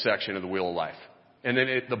single section of the Wheel of Life. And then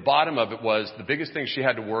at the bottom of it was the biggest thing she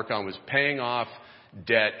had to work on was paying off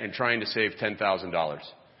debt and trying to save $10,000.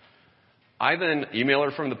 I then email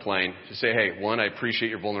her from the plane to say, hey, 1, I appreciate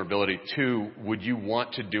your vulnerability. 2, would you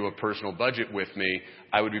want to do a personal budget with me?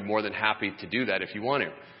 I would be more than happy to do that if you want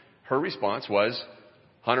to. Her response was,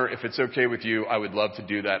 Hunter, if it's okay with you, I would love to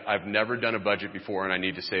do that. I've never done a budget before and I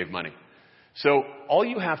need to save money. So all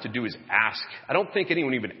you have to do is ask. I don't think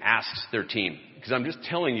anyone even asks their team because I'm just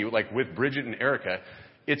telling you, with Bridget and Erica,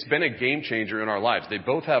 it's been a game changer in our lives. They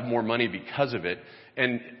both have more money because of it.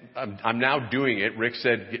 And I'm now doing it. Rick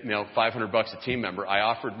said, $500 a team member. I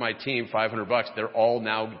offered my team $500. They're all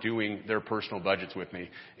now doing their personal budgets with me.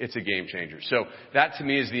 It's a game changer. So that to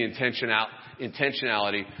me is the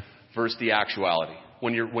intentionality versus the actuality.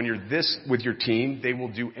 When you're this with your team, they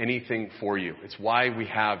will do anything for you. It's why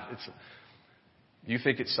you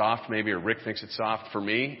think it's soft maybe, or Rick thinks it's soft. For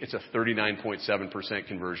me, it's a 39.7%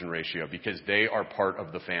 conversion ratio because they are part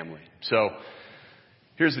of the family. So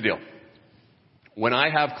here's the deal. When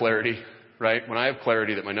I have clarity, right? When I have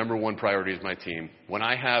clarity that my number one priority is my team, when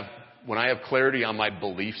I have clarity on my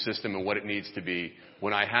belief system and what it needs to be,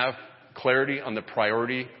 when I have clarity on the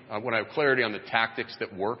priority, when I have clarity on the tactics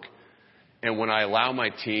that work, and when I allow my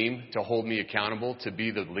team to hold me accountable to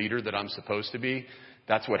be the leader that I'm supposed to be,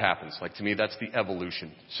 that's what happens. To me, that's the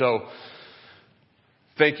evolution. So,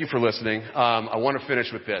 thank you for listening. I want to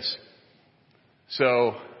finish with this.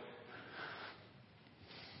 So,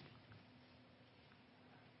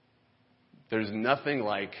 there's nothing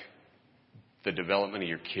like the development of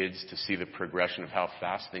your kids to see the progression of how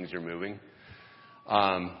fast things are moving.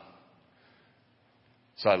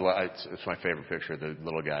 It's my favorite picture, the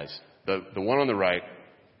little guys. The one on the right,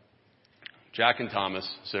 Jack and Thomas.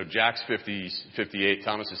 So Jack's 58,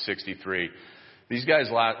 Thomas is 63. These guys,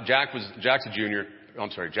 Jack's a junior.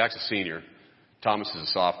 Jack's a senior. Thomas is a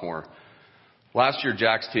sophomore. Last year,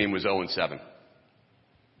 Jack's team was 0-7.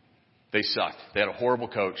 They sucked. They had a horrible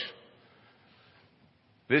coach.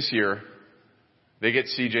 This year, they get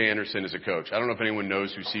C.J. Anderson as a coach. I don't know if anyone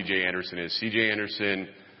knows who C.J. Anderson is. C.J. Anderson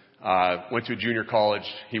went to a junior college.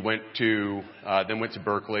 He then went to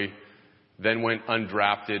Berkeley, then went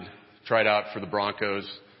undrafted, tried out for the Broncos,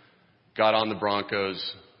 got on the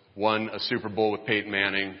Broncos, won a Super Bowl with Peyton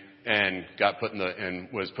Manning, and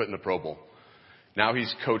was put in the Pro Bowl. Now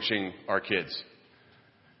he's coaching our kids.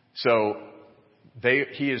 So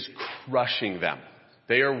he is crushing them.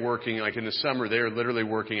 They are working, like in the summer, they are literally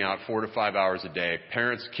working out 4 to 5 hours a day.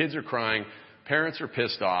 Kids are crying. Parents are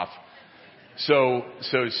pissed off. So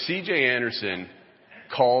CJ Anderson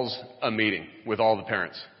calls a meeting with all the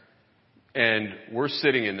parents. And we're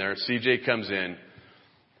sitting in there. CJ comes in.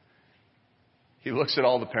 He looks at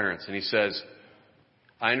all the parents and he says,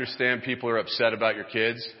 I understand people are upset about your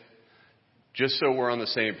kids. Just so we're on the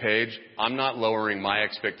same page, I'm not lowering my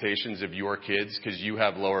expectations of your kids because you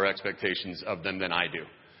have lower expectations of them than I do.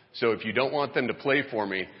 So if you don't want them to play for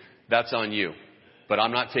me, that's on you. But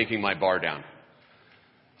I'm not taking my bar down.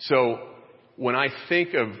 So when I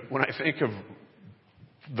think of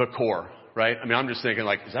the core, right? I mean, I'm just thinking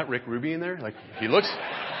like, is that Rick Ruby in there? Like, he looks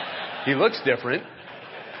different.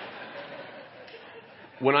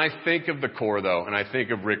 When I think of the core, though, and I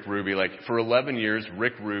think of Rick Ruby, like for 11 years,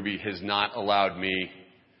 Rick Ruby has not allowed me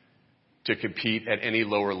to compete at any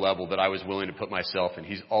lower level that I was willing to put myself in.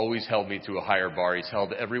 He's always held me to a higher bar. He's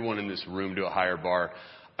held everyone in this room to a higher bar.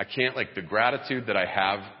 I can't, like, the gratitude that I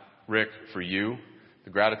have, Rick, for you,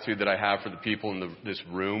 the gratitude that I have for the people in this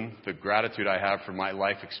room, the gratitude I have for my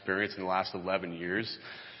life experience in the last 11 years,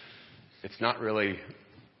 it's not really...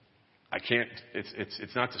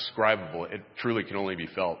 it's not describable. It truly can only be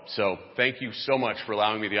felt. So thank you so much for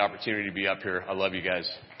allowing me the opportunity to be up here. I love you guys.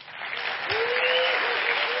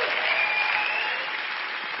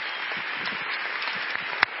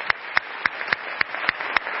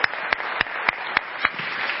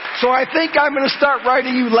 So I think I'm going to start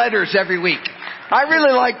writing you letters every week. I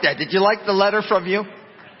really like that. Did you like the letter from you?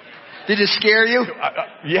 Did it scare you?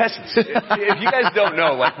 Yes. If you guys don't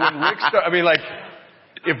know, like when Rick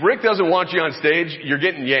if Rick doesn't want you on stage, you're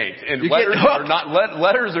getting yanked. And letters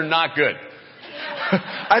are not good.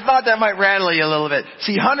 I thought that might rattle you a little bit.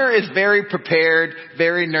 See, Hunter is very prepared,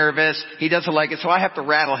 very nervous. He doesn't like it, so I have to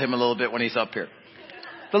rattle him a little bit when he's up here.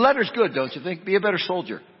 The letter's good, don't you think? Be a better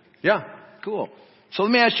soldier. Yeah. Cool. So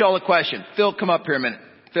let me ask you all a question. Phil, come up here a minute.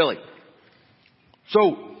 Philly.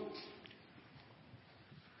 So,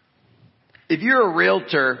 if you're a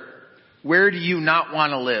realtor, where do you not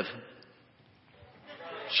want to live?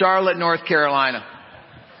 Charlotte, North Carolina.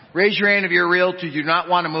 Raise your hand if you're a realtor. You do not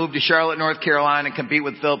want to move to Charlotte, North Carolina and compete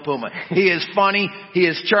with Phil Puma. He is funny. He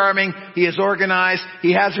is charming. He is organized.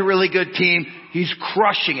 He has a really good team. He's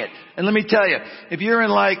crushing it. And let me tell you, if you're in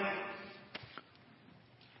like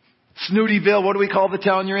Snootyville, what do we call the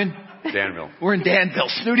town you're in? Danville. We're in Danville,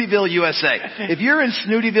 Snootyville, USA. If you're in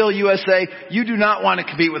Snootyville, USA, you do not want to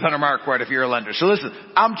compete with Hunter Marquardt if you're a lender. So listen,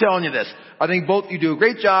 I'm telling you this. I think both you do a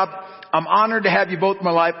great job. I'm honored to have you both in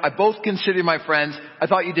my life. I both consider you my friends. I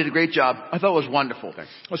thought you did a great job. I thought it was wonderful.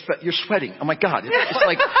 Thanks. You're sweating. Oh my God. It's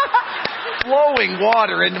like flowing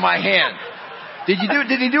water into my hand. Did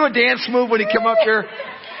he do a dance move when he came up here?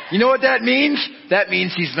 You know what that means? That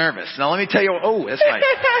means he's nervous. Now let me tell you, oh, that's nice.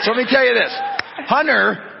 So let me tell you this.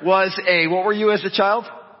 Hunter was what were you as a child?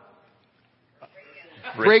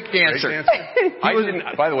 Break dancer.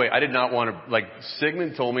 By the way, I did not want to,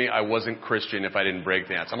 Sigmund told me I wasn't Christian if I didn't break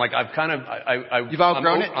dance. I'm like, You've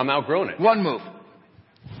outgrown it? I'm outgrown it. One move.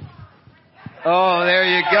 Oh, there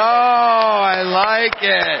you go. I like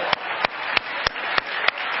it.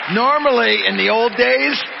 Normally, in the old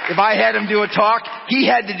days, if I had him do a talk, he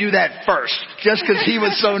had to do that first. Just because he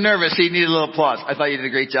was so nervous, he needed a little applause. I thought you did a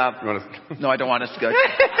great job. No, I don't want us to go.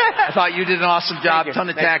 I thought you did an awesome job. Ton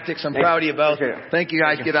of tactics. I'm proud of you both. Thank you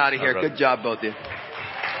guys. Get out of here. Good job, both of you.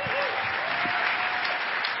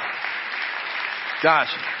 Gosh,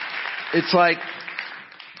 it's like,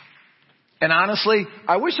 and honestly,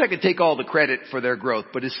 I wish I could take all the credit for their growth,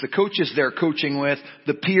 but it's the coaches they're coaching with,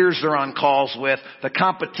 the peers they're on calls with, the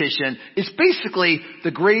competition. It's basically the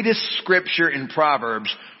greatest scripture in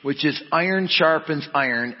Proverbs, which is iron sharpens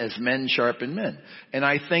iron as men sharpen men. And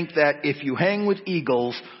I think that if you hang with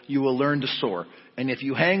eagles, you will learn to soar. And if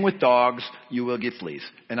you hang with dogs, you will get fleas.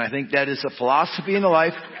 And I think that is a philosophy in the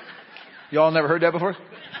life. You all never heard that before?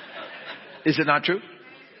 Is it not true?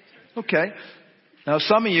 Okay. Now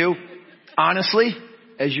some of you, honestly,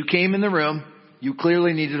 as you came in the room, you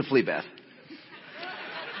clearly needed a flea bath.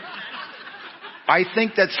 I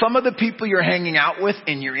think that some of the people you're hanging out with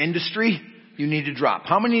in your industry, you need to drop?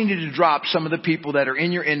 How many need to drop some of the people that are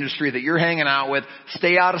in your industry that you're hanging out with?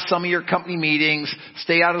 Stay out of some of your company meetings.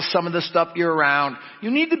 Stay out of some of the stuff you're around.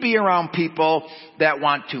 You need to be around people that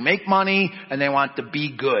want to make money and they want to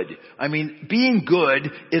be good. I mean, being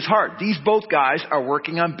good is hard. These both guys are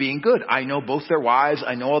working on being good. I know both their wives.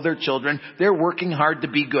 I know all their children. They're working hard to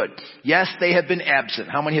be good. Yes, they have been absent.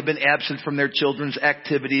 How many have been absent from their children's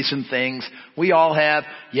activities and things? We all have.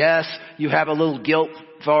 Yes, you have a little guilt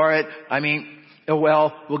for it. I mean, oh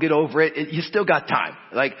well, we'll get over it. You still got time.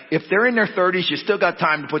 Like, if they're in their 30s, you still got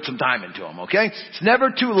time to put some time into them, okay? It's never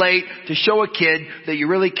too late to show a kid that you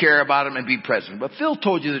really care about them and be present. But Phil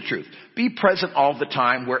told you the truth. Be present all the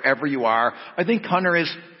time, wherever you are. I think Hunter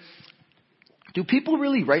is, do people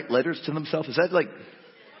really write letters to themselves? Is that like,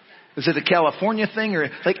 is it a California thing? Or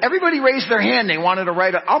like everybody raised their hand, they wanted to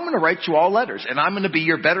write I'm going to write you all letters and I'm going to be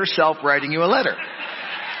your better self writing you a letter.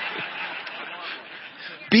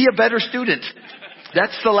 Be a better student.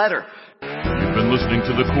 That's the letter. You've been listening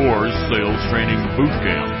to the Coors Sales Training Boot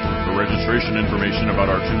Camp. For registration information about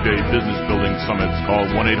our 2-day business building summits, call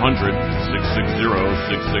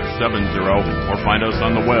 1-800-660-6670 or find us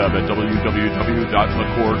on the web at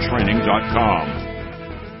www.thecoretraining.com.